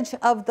knowledge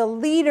of the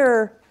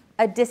leader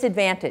a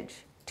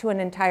disadvantage to an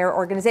entire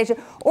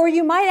organization? Or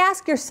you might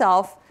ask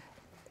yourself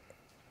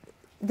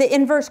the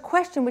inverse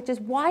question, which is,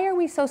 why are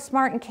we so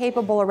smart and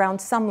capable around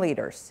some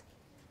leaders,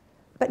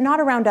 but not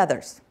around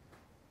others?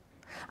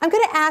 I'm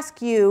going to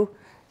ask you,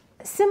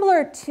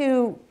 similar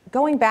to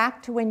going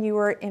back to when you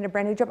were in a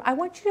brand new job, I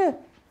want you to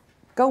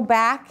go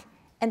back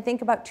and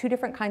think about 2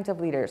 different kinds of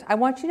leaders. I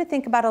want you to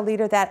think about a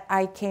leader that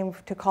I came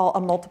to call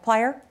a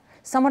multiplier,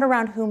 someone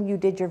around whom you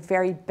did your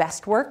very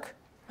best work.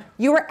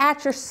 You were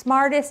at your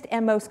smartest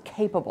and most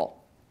capable.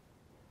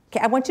 Okay,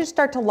 I want you to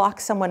start to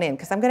lock someone in,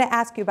 because I'm going to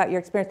ask you about your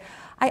experience.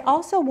 I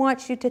also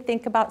want you to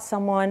think about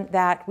someone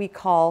that we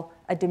call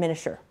a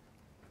diminisher.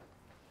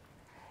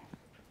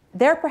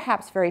 They're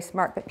perhaps very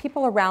smart, but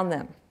people around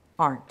them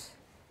aren't.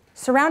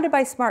 Surrounded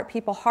by smart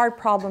people, hard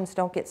problems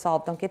don't get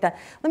solved, don't get done.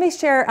 Let me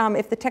share,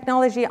 if the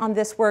technology on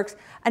this works,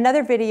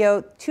 another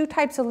video, 2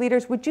 types of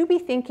leaders. Would you be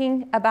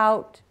thinking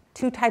about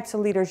 2 types of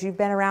leaders you've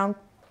been around?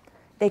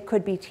 They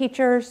could be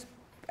teachers,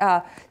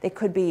 they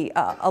could be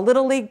a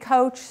little league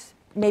coach,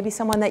 maybe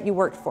someone that you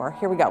worked for.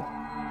 Here we go.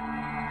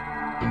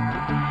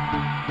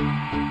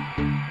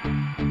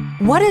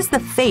 What is the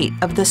fate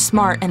of the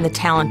smart and the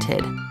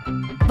talented?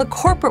 The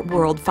corporate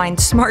world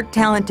finds smart,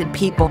 talented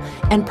people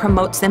and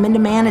promotes them into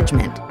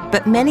management.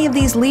 But many of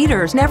these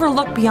leaders never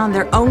look beyond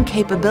their own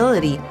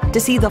capability to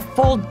see the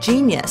full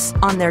genius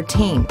on their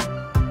team.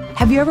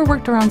 Have you ever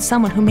worked around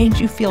someone who made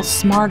you feel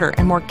smarter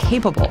and more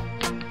capable?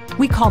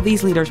 We call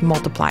these leaders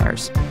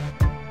multipliers.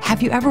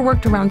 Have you ever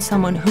worked around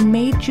someone who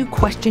made you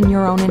question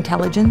your own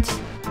intelligence?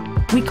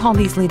 We call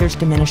these leaders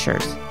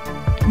diminishers.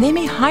 They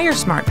may hire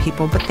smart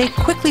people, but they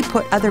quickly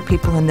put other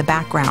people in the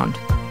background.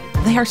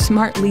 They are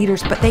smart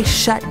leaders, but they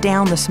shut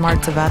down the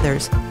smarts of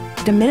others.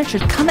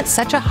 Diminishers come at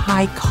such a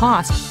high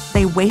cost,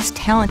 they waste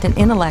talent and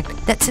intellect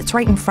that sits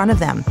right in front of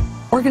them.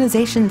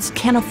 Organizations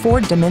can't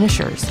afford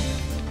diminishers.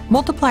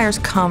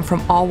 Multipliers come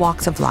from all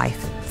walks of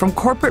life, from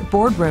corporate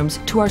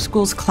boardrooms to our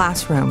school's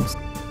classrooms.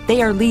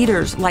 They are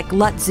leaders like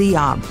Lut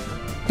Ziob,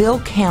 Bill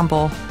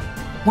Campbell,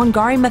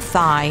 Wangari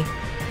Maathai,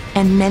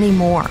 and many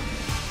more.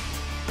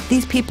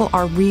 These people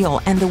are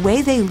real, and the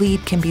way they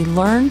lead can be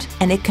learned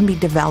and it can be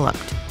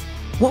developed.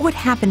 What would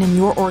happen in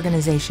your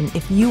organization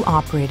if you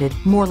operated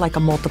more like a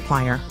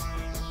multiplier?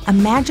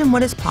 Imagine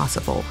what is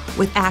possible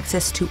with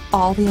access to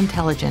all the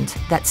intelligence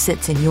that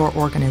sits in your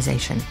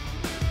organization.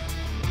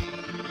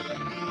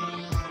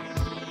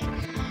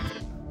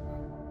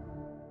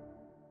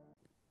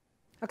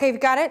 Okay, you've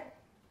got it?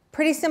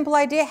 Pretty simple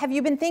idea. Have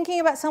you been thinking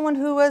about someone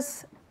who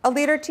was a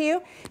leader to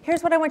you?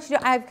 Here's what I want you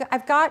to do.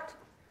 I've got,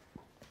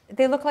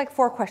 they look like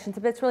 4 questions,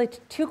 but it's really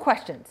 2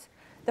 questions.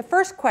 The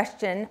first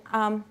question,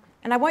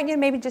 and I want you to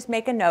maybe just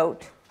make a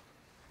note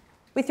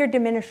with your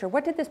diminisher.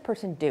 What did this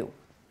person do?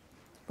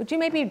 Would you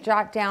maybe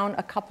jot down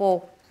a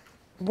couple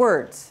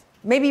words,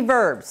 maybe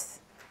verbs,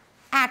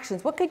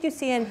 actions? What could you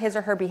see in his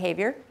or her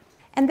behavior?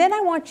 And then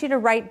I want you to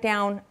write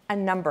down a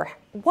number.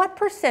 What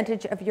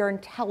percentage of your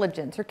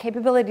intelligence or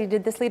capability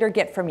did this leader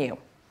get from you?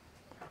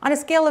 On a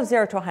scale of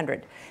 0 to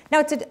 100. Now,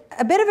 it's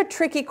a bit of a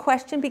tricky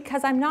question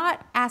because I'm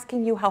not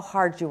asking you how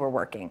hard you were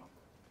working.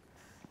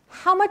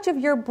 How much of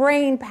your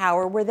brain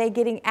power were they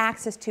getting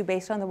access to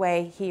based on the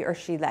way he or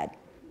she led?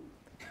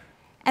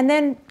 And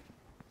then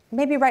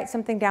maybe write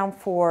something down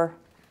for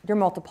your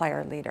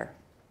multiplier leader.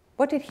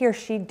 What did he or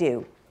she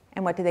do,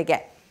 and what did they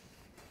get?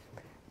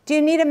 Do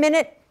you need a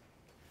minute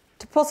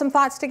to pull some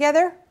thoughts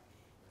together?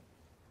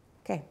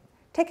 Okay,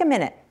 take a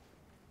minute.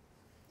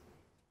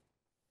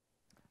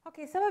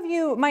 Okay, some of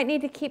you might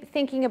need to keep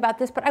thinking about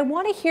this, but I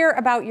want to hear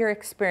about your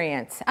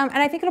experience. And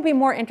I think it'll be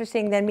more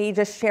interesting than me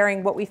just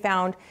sharing what we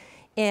found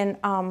in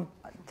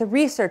the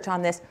research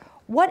on this.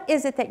 What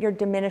is it that your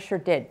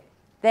diminisher did?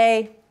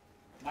 They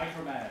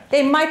micromanaged.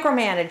 They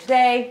micromanaged.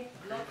 They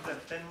created a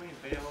thinly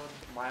veiled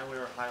my way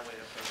or highway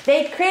approach.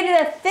 They created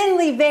a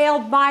thinly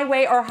veiled my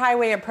way or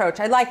highway approach.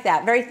 I like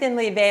that. Very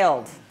thinly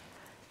veiled.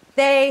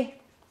 They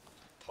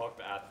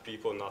talked at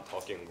people, not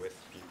talking with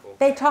people.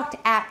 They talked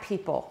at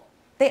people.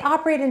 They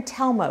operate in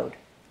tell mode.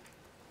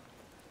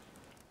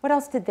 What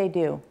else did they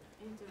do?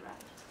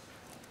 Interact.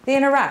 They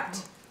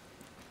interact.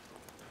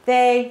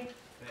 They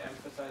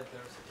emphasize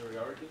their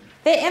superiority.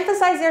 They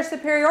emphasize their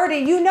superiority.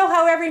 You know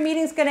how every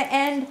meeting's going to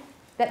end,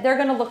 that they're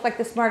going to look like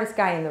the smartest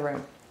guy in the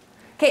room.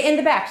 Okay, in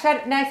the back, shout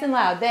it nice and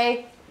loud.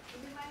 They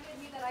reminded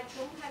me that I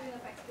don't have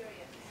enough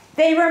experience.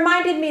 They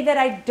reminded me that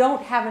I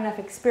don't have enough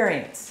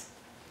experience.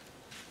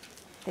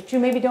 That you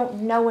maybe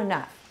don't know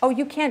enough. Oh,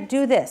 you can't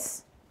do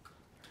this.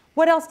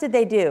 What else did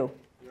they do?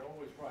 You're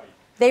always right.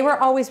 They were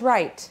always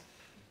right.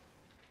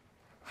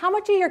 How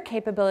much of your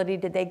capability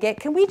did they get?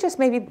 Can we just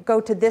maybe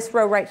go to this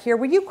row right here?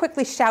 Will you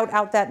quickly shout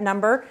out that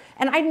number?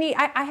 And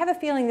I have a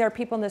feeling there are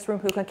people in this room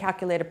who can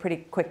calculate a pretty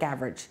quick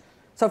average.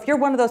 So if you're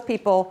one of those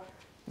people,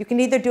 you can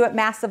either do it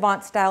math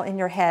savant style in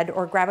your head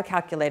or grab a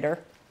calculator.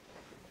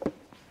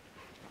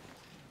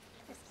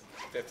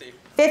 50.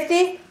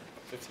 50?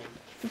 15.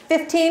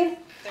 15?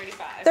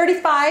 35.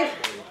 35?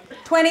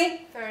 20?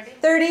 30.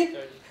 30?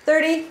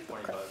 30?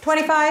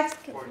 25?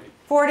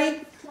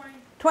 40?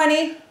 20?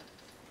 Is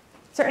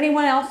there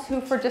anyone else who,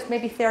 for just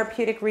maybe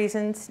therapeutic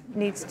reasons,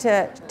 needs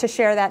to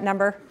share that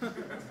number?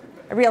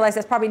 I realize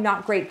that's probably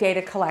not great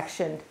data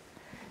collection.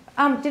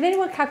 Did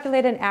anyone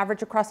calculate an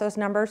average across those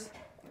numbers?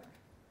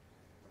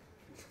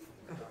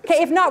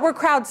 Okay, if not, we're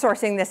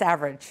crowdsourcing this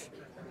average.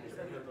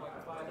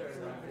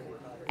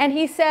 And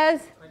he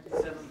says?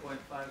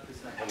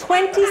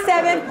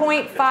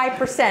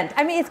 27.5%.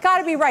 I mean, it's got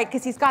to be right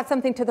because he's got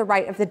something to the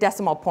right of the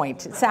decimal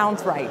point. It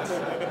sounds right.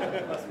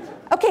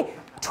 Okay,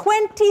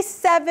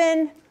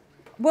 27.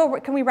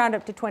 Well, can we round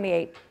up to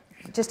 28?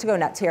 Just to go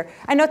nuts here.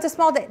 I know it's a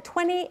small day.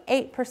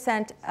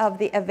 28% of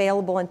the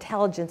available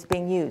intelligence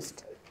being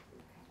used.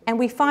 And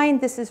we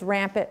find this is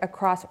rampant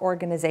across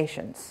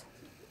organizations.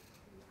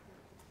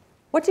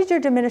 What did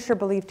your diminisher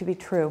believe to be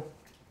true?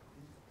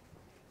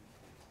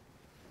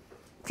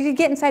 If you could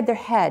get inside their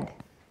head,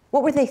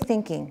 what were they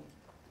thinking?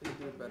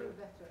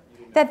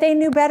 That they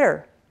knew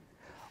better.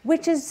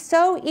 Which is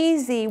so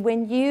easy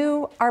when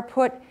you are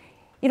put,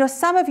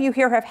 some of you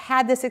here have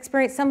had this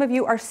experience. Some of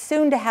you are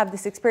soon to have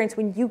this experience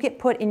when you get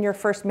put in your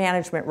first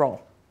management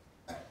role.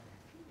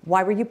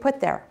 Why were you put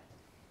there?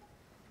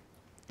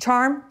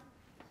 Charm?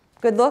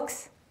 Good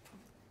looks?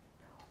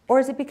 Or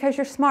is it because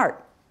you're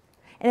smart?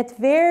 And it's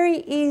very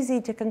easy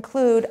to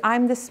conclude,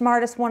 I'm the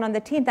smartest one on the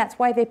team. That's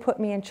why they put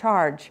me in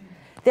charge.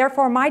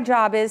 Therefore, my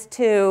job is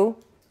to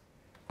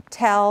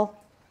tell,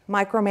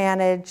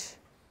 micromanage,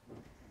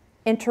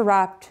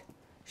 interrupt,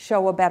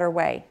 show a better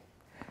way.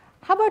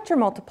 How about your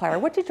multiplier?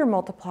 What did your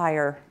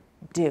multiplier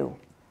do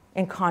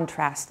in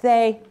contrast?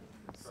 They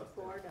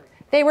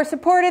were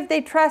supportive,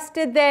 they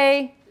trusted,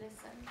 they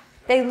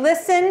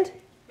listened.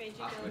 Made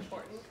you feel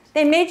important.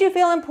 They made you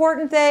feel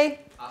important, they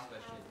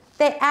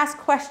asked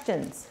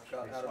questions.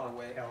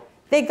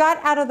 They got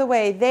out of the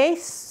way. They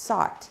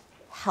sought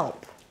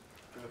help.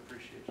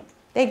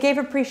 They gave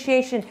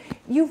appreciation.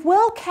 You've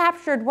well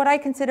captured what I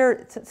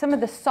consider some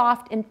of the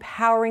soft,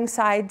 empowering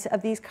sides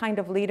of these kind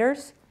of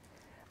leaders.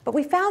 But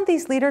we found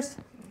these leaders,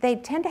 they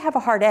tend to have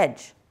a hard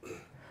edge.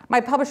 My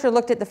publisher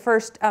looked at the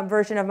first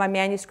version of my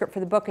manuscript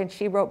for the book, and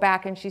she wrote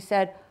back and she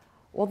said,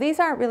 well, these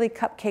aren't really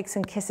cupcakes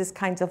and kisses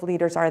kinds of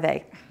leaders, are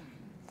they?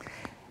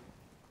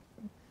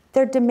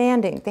 They're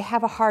demanding. They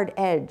have a hard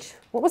edge.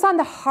 What was on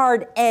the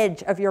hard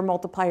edge of your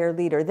multiplier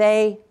leader?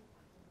 They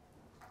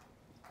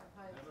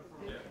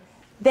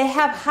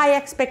have high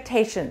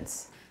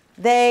expectations.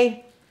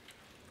 They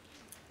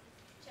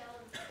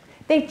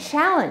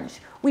challenge.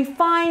 We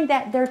find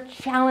that they're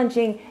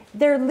challenging.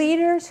 They're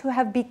leaders who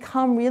have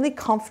become really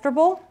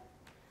comfortable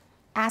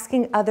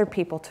asking other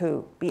people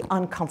to be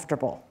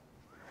uncomfortable.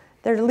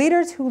 They're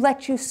leaders who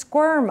let you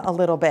squirm a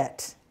little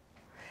bit.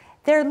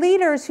 They're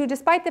leaders who,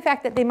 despite the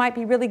fact that they might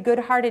be really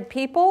good-hearted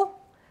people,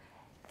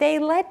 they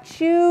let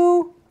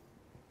you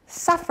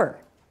suffer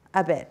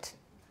a bit.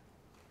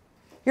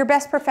 Your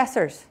best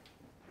professors.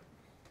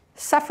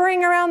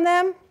 Suffering around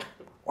them,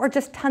 or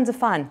just tons of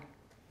fun?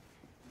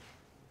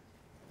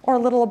 Or a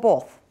little of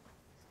both?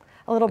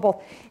 A little of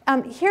both.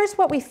 Here's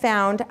what we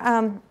found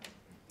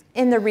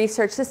in the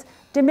research. This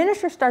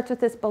diminisher starts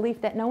with this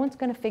belief that no one's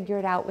going to figure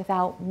it out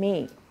without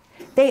me.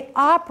 They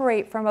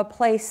operate from a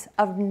place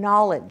of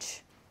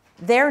knowledge,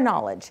 their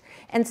knowledge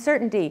and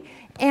certainty.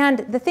 And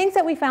the things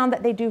that we found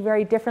that they do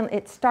very differently,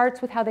 it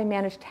starts with how they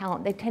manage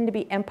talent. They tend to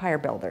be empire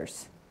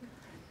builders.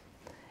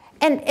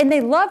 And they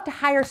love to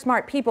hire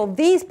smart people.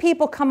 These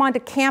people come onto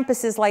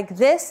campuses like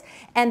this,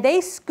 and they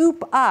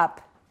scoop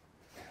up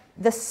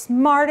the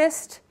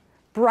smartest,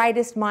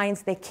 brightest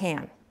minds they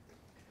can.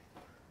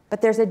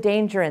 But there's a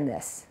danger in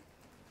this,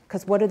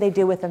 because what do they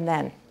do with them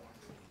then?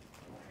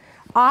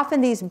 Often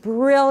these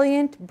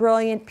brilliant,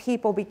 brilliant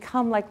people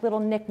become like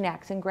little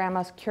knickknacks in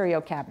grandma's curio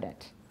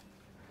cabinet.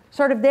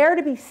 Sort of there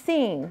to be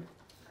seen,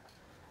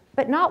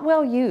 but not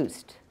well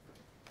used.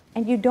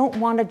 And you don't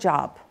want a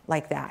job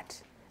like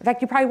that. In fact,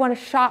 you probably want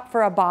to shop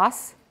for a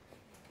boss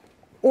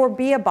or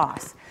be a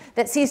boss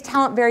that sees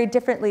talent very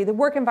differently. The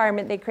work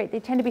environment they create,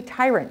 they tend to be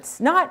tyrants,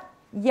 not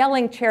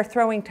yelling,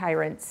 chair-throwing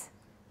tyrants,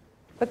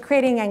 but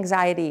creating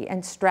anxiety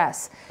and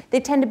stress. They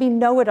tend to be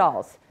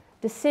know-it-alls,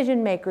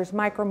 decision makers,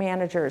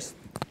 micromanagers.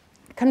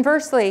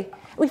 Conversely,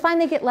 we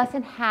find they get less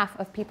than half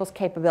of people's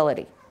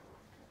capability.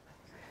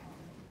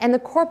 And the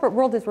corporate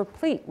world is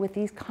replete with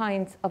these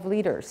kinds of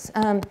leaders.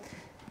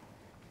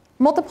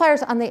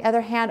 Multipliers, on the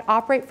other hand,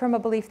 operate from a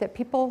belief that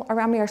people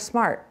around me are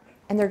smart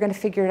and they're going to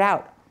figure it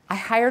out. I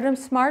hired them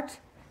smart,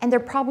 and they're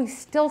probably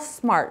still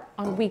smart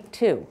on week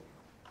 2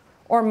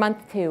 or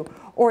month 2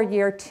 or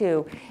year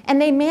 2.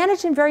 And they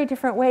manage in very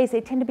different ways.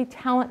 They tend to be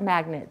talent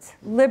magnets,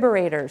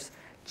 liberators,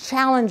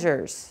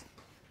 challengers,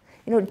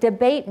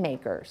 debate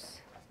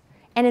makers,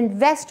 and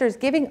investors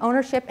giving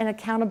ownership and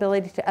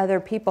accountability to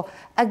other people.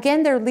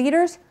 Again, they're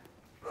leaders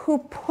who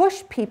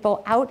push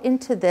people out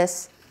into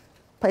this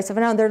place of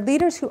unknown. They're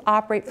leaders who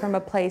operate from a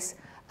place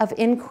of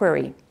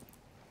inquiry.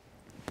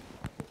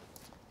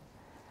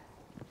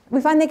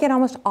 We find they get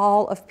almost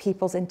all of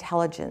people's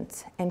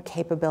intelligence and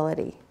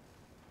capability.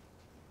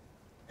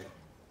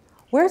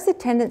 Where's the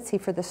tendency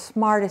for the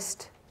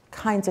smartest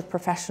kinds of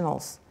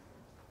professionals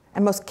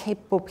and most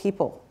capable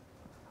people?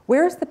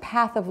 Where's the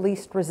path of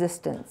least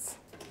resistance?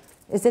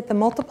 Is it the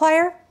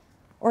multiplier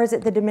or is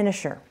it the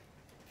diminisher?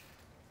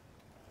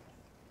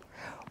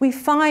 We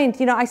find,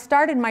 I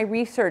started my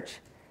research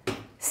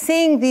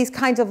seeing these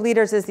kinds of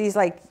leaders as these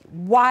like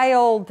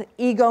wild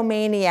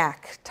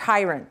egomaniac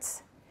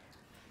tyrants.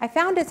 I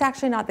found it's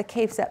actually not the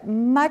case, that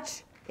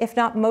much, if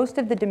not most,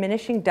 of the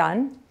diminishing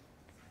done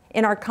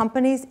in our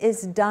companies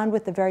is done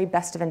with the very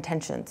best of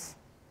intentions.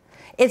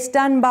 It's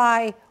done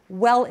by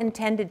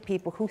well-intended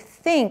people who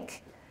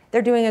think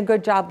they're doing a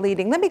good job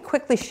leading. Let me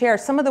quickly share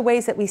some of the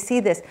ways that we see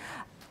this.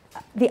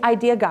 The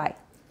idea guy,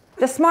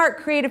 the smart,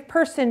 creative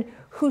person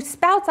who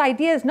spouts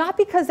ideas not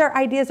because their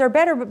ideas are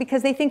better, but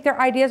because they think their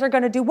ideas are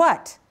going to do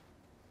what?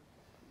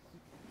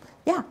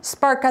 Yeah,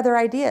 spark other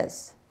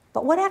ideas.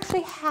 But what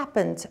actually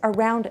happens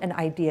around an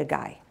idea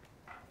guy?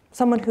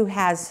 Someone who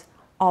has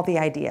all the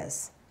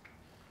ideas.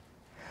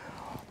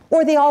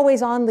 Or the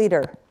always-on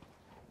leader.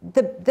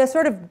 The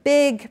sort of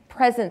big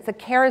presence, the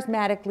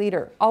charismatic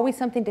leader. Always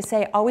something to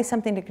say, always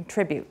something to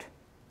contribute.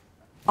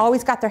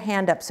 Always got their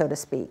hand up, so to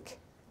speak.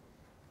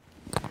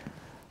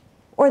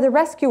 Or the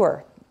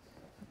rescuer.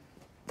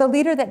 The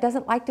leader that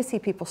doesn't like to see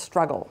people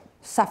struggle,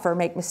 suffer,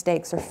 make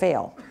mistakes, or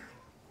fail.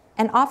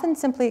 And often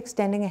simply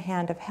extending a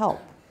hand of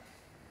help.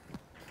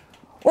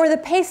 Or the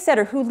pace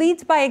setter who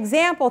leads by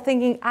example,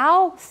 thinking,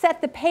 I'll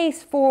set the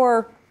pace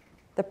for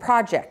the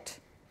project,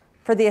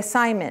 for the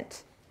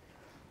assignment,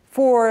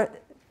 for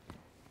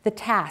the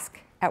task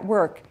at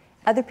work.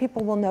 Other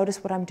people will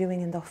notice what I'm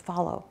doing and they'll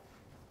follow.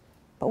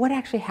 But what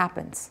actually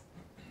happens?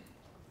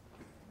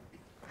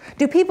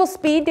 Do people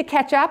speed to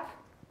catch up?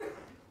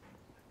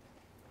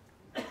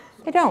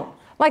 They don't.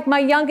 Like my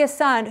youngest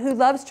son, who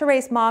loves to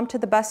race mom to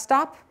the bus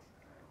stop.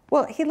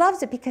 Well, he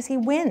loves it because he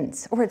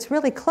wins, or it's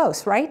really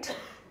close, right?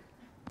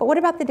 But what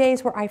about the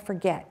days where I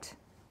forget?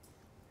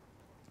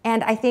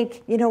 And I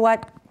think, you know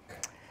what?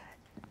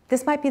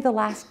 This might be the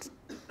last,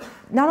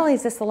 not only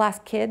is this the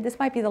last kid, this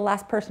might be the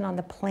last person on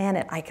the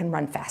planet I can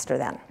run faster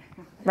than,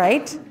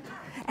 right?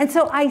 And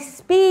so I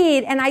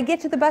speed, and I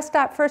get to the bus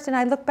stop first, and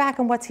I look back,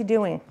 and what's he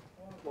doing?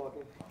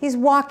 Walking. He's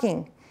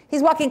walking.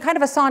 He's walking, kind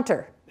of a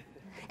saunter.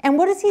 And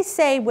what does he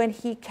say when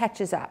he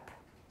catches up?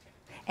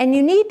 And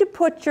you need to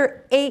put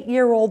your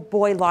 8-year-old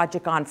boy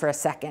logic on for a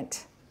second.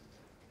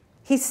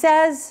 He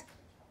says,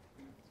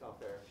 it's not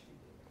fair.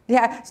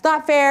 Yeah, it's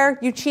not fair,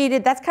 you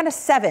cheated. That's kind of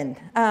 7.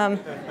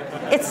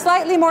 It's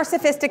slightly more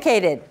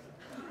sophisticated.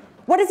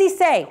 What does he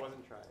say? I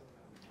wasn't trying.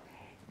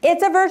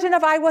 It's a version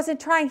of I wasn't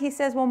trying. He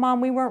says, well,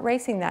 Mom, we weren't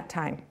racing that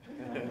time.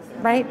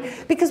 Right?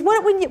 Because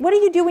what do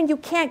you do when you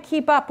can't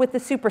keep up with the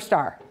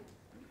superstar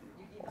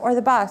or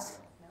the bus?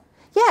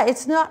 Yeah,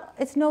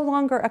 it's no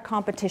longer a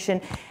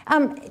competition.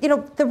 You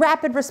know, the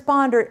rapid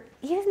responder,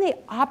 even the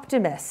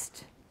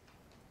optimist.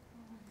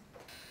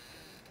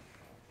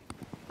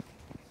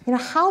 You know,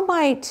 how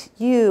might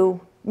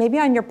you, maybe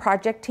on your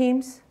project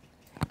teams,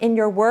 in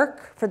your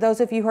work, for those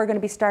of you who are going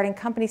to be starting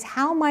companies,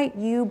 how might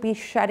you be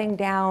shutting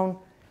down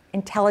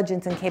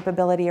intelligence and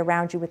capability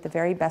around you with the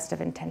very best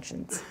of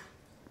intentions?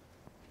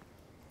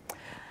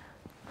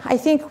 I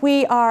think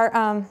we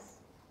are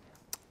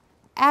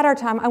at our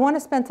time. I want to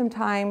spend some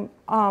time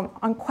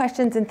on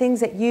questions and things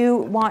that you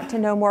want to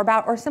know more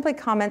about, or simply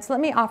comments. Let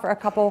me offer a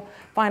couple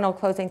final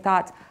closing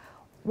thoughts.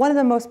 One of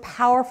the most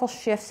powerful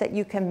shifts that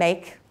you can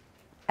make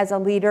as a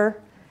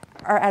leader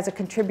or as a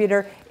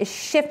contributor is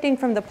shifting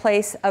from the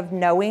place of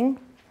knowing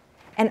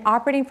and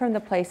operating from the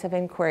place of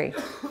inquiry.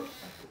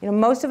 You know,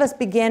 most of us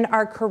begin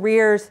our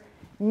careers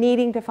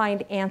needing to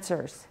find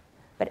answers.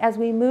 But as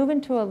we move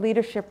into a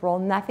leadership role,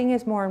 nothing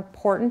is more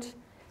important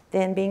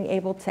than being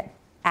able to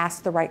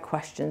ask the right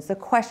questions, the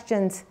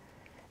questions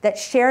that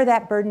share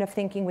that burden of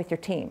thinking with your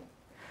team,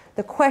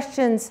 the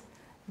questions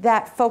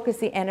that focus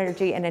the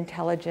energy and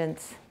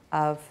intelligence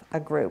of a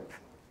group.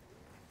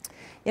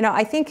 You know,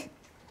 I think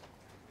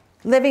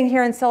living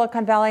here in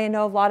Silicon Valley, I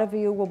know a lot of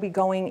you will be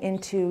going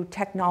into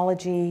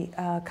technology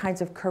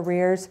kinds of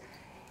careers.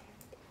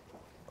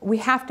 We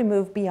have to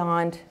move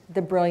beyond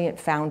the brilliant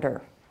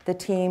founder, the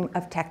team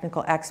of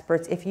technical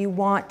experts, if you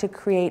want to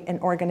create an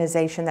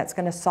organization that's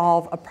going to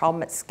solve a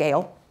problem at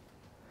scale,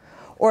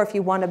 or if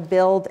you want to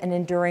build an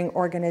enduring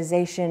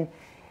organization,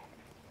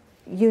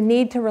 you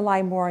need to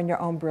rely more on your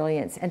own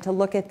brilliance and to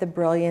look at the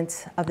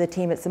brilliance of the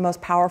team. It's the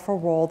most powerful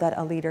role that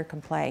a leader can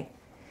play.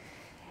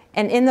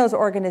 And in those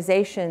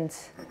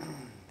organizations,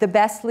 the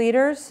best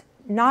leaders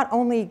not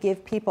only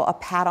give people a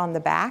pat on the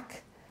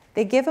back,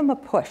 they give them a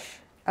push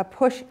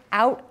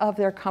out of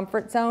their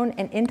comfort zone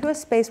and into a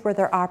space where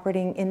they're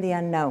operating in the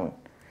unknown,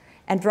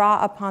 and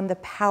draw upon the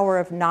power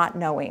of not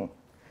knowing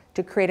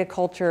to create a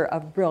culture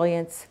of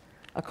brilliance,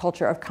 a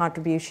culture of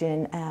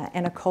contribution,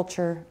 and a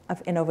culture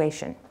of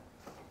innovation.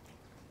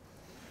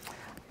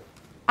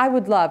 I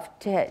would love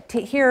to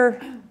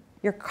hear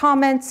your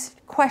comments,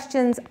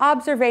 questions,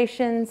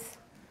 observations.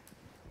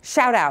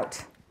 Shout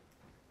out.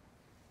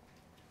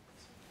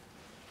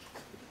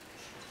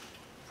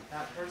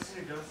 That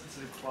person who goes into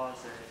the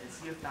closet,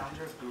 is he a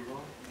founder of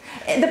Google?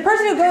 The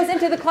person who goes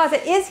into the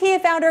closet, is he a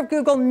founder of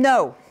Google?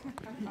 No.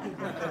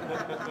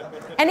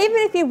 And even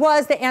if he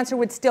was, the answer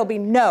would still be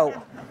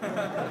no.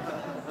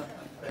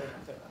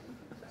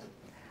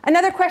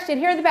 Another question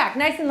here in the back,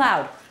 nice and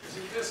loud.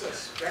 Isn't this a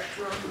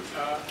spectrum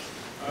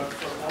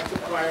from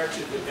multiplier to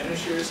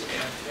diminishers,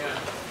 and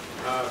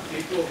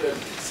people that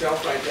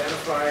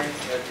self-identify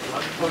at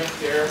one point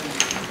there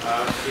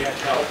get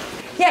help?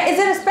 Yeah, is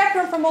it a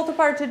spectrum from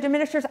multiplier to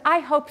diminishers? I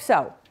hope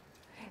so.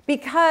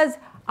 Because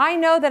I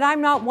know that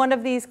I'm not one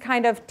of these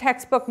kind of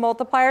textbook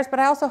multipliers, but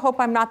I also hope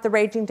I'm not the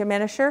raging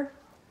diminisher.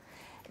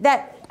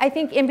 That I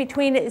think in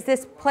between is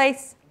this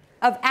place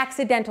of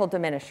accidental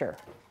diminisher.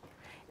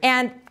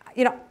 And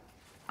you know,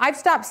 I've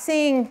stopped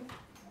seeing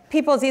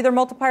people as either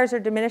multipliers or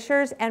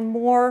diminishers, and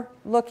more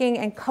looking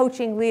and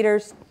coaching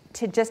leaders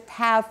to just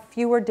have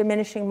fewer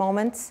diminishing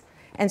moments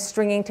and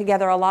stringing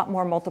together a lot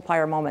more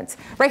multiplier moments.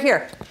 Right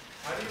here.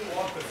 How do you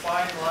walk the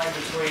fine line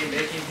between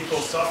making people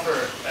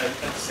suffer at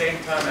the same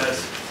time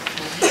as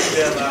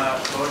keeping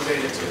them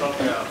motivated to help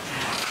them out?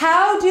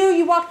 How do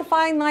you walk the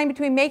fine line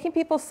between making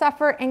people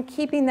suffer and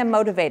keeping them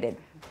motivated?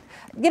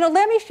 You know,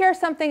 let me share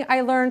something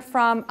I learned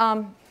from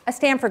a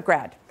Stanford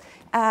grad.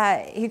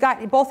 He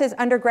got both his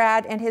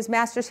undergrad and his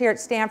master's here at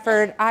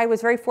Stanford. I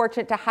was very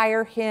fortunate to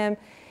hire him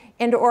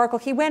into Oracle.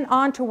 He went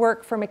on to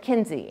work for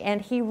McKinsey,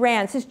 and he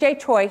ran, this is Jay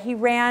Choi, he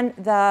ran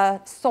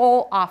the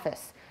Seoul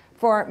office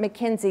for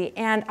McKinsey.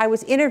 And I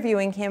was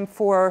interviewing him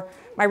for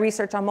my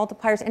research on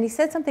multipliers, and he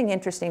said something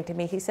interesting to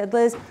me. He said,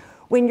 Liz,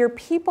 when your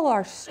people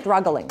are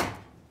struggling,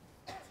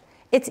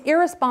 it's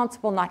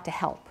irresponsible not to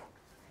help.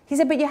 He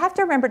said, but you have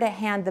to remember to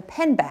hand the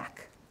pen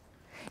back.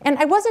 And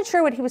I wasn't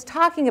sure what he was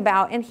talking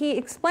about, and he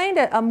explained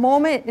a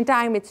moment in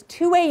time. It's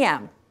 2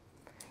 a.m.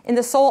 in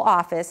the Seoul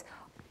office.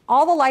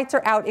 All the lights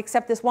are out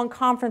except this one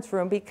conference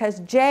room because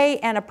Jay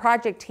and a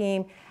project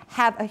team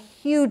have a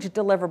huge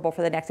deliverable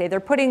for the next day.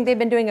 They've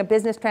been doing a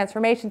business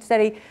transformation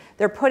study.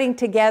 They're putting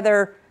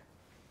together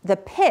the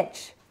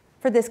pitch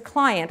for this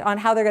client on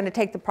how they're going to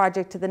take the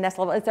project to the next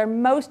level. It's their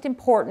most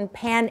important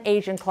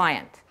Pan-Asian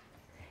client.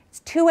 It's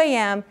 2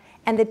 a.m.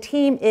 and the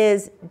team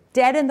is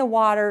dead in the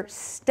water,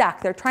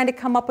 stuck. They're trying to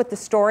come up with the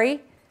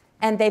story,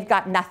 and they've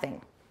got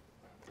nothing.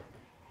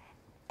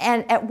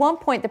 And at one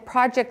point, the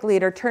project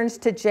leader turns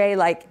to Jay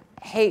like,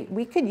 hey,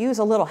 we could use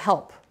a little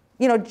help.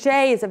 You know,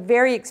 Jay is a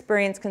very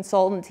experienced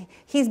consultant.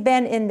 He's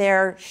been in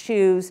their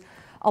shoes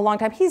a long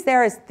time. He's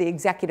there as the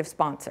executive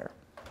sponsor.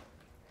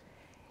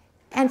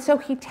 And so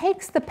he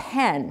takes the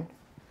pen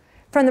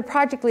from the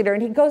project leader,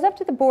 and he goes up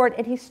to the board,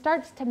 and he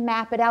starts to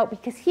map it out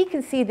because he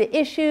can see the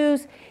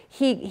issues.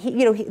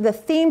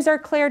 The themes are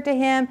clear to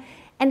him,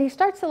 and he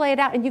starts to lay it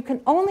out, and you can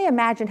only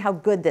imagine how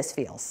good this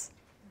feels.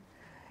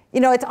 You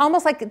know, it's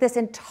almost like this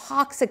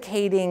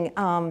intoxicating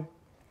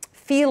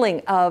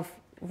feeling of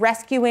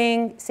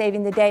rescuing,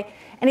 saving the day.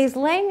 And he's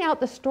laying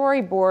out the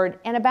storyboard,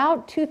 and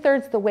about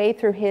 2/3 the way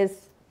through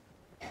his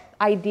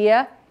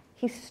idea,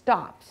 he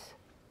stops.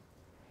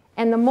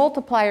 And the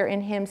multiplier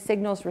in him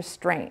signals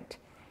restraint.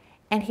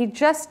 And he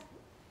just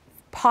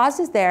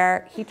pauses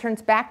there. He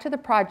turns back to the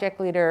project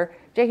leader.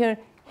 Jae-hyun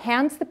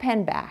hands the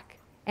pen back.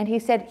 And he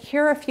said,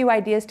 here are a few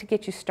ideas to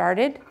get you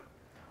started.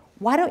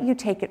 Why don't you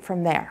take it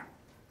from there?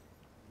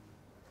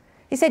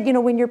 He said, you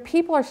know, when your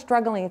people are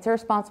struggling, it's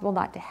irresponsible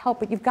not to help,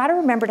 but you've got to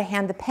remember to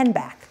hand the pen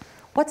back.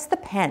 What's the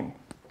pen?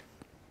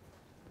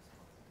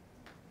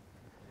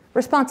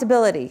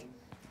 Responsibility,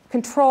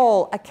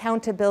 control,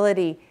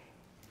 accountability.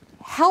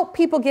 Help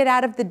people get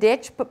out of the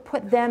ditch, but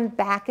put them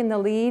back in the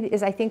lead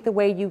is, I think, the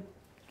way you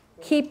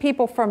keep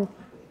people from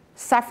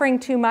suffering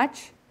too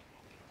much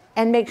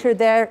and make sure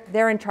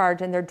they're in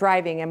charge and they're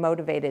driving and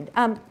motivated.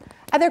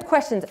 Other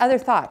questions, other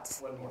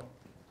thoughts? One more.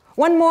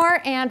 One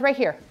more, and right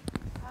here.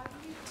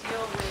 How do you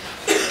deal with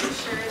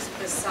diminishers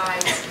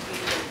besides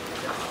leaving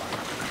the job?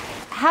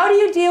 How do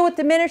you deal with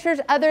diminishers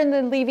other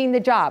than leaving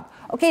the job?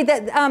 Okay,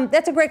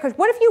 that's a great question.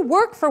 What if you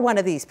work for one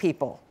of these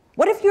people?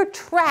 What if you're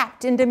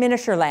trapped in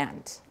diminisher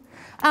land?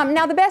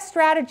 Now, the best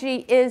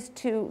strategy is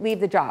to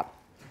leave the job.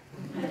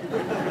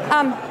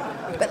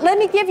 But let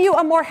me give you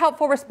a more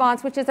helpful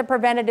response, which is a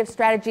preventative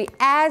strategy.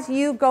 As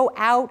you go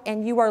out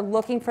and you are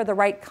looking for the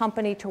right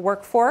company to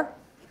work for,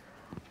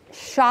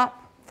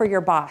 shop for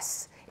your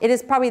boss. It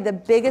is probably the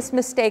biggest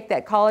mistake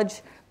that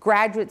college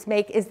graduates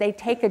make is they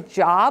take a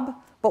job,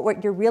 but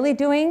what you're really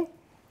doing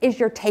is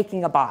you're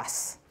taking a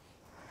boss.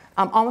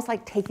 Almost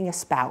like taking a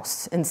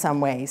spouse in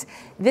some ways.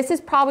 This is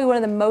probably one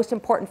of the most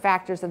important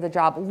factors of the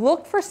job.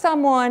 Look for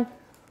someone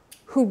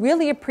who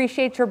really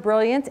appreciates your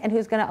brilliance and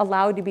who's going to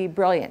allow you to be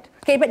brilliant.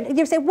 Okay, but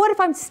you say, what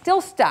if I'm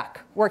still stuck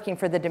working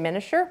for the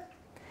diminisher?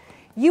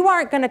 You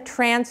aren't going to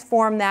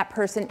transform that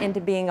person into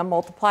being a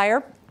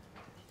multiplier.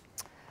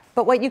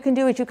 But what you can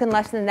do is you can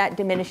lessen that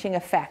diminishing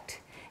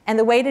effect. And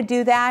the way to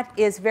do that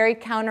is very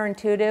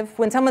counterintuitive.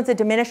 When someone's a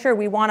diminisher,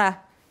 we want to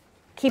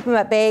keep them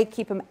at bay,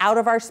 keep them out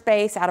of our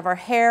space, out of our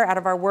hair, out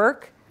of our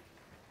work.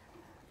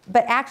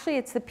 But actually,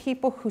 it's the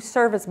people who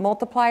serve as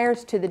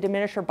multipliers to the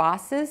diminisher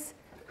bosses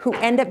who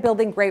end up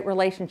building great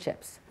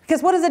relationships.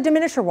 Because what does a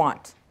diminisher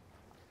want?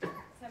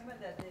 Someone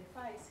that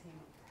defies him.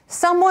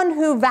 Someone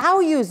who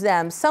values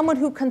them, someone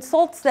who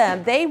consults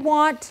them. They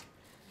want,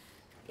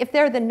 if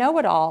they're the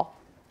know-it-all,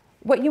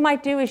 what you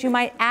might do is you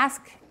might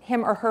ask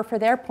him or her for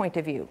their point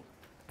of view,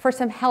 for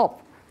some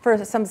help, for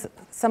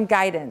some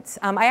guidance.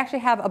 I actually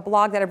have a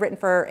blog that I've written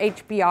for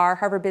HBR,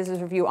 Harvard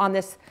Business Review, on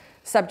this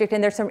subject,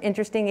 and there's some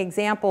interesting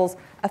examples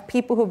of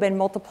people who've been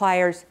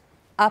multipliers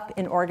up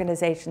in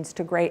organizations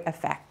to great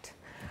effect.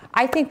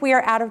 I think we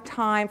are out of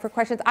time for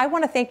questions. I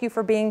want to thank you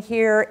for being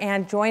here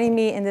and joining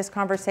me in this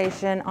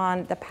conversation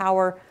on the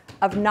power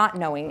of not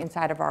knowing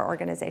inside of our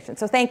organization.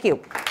 So thank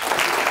you.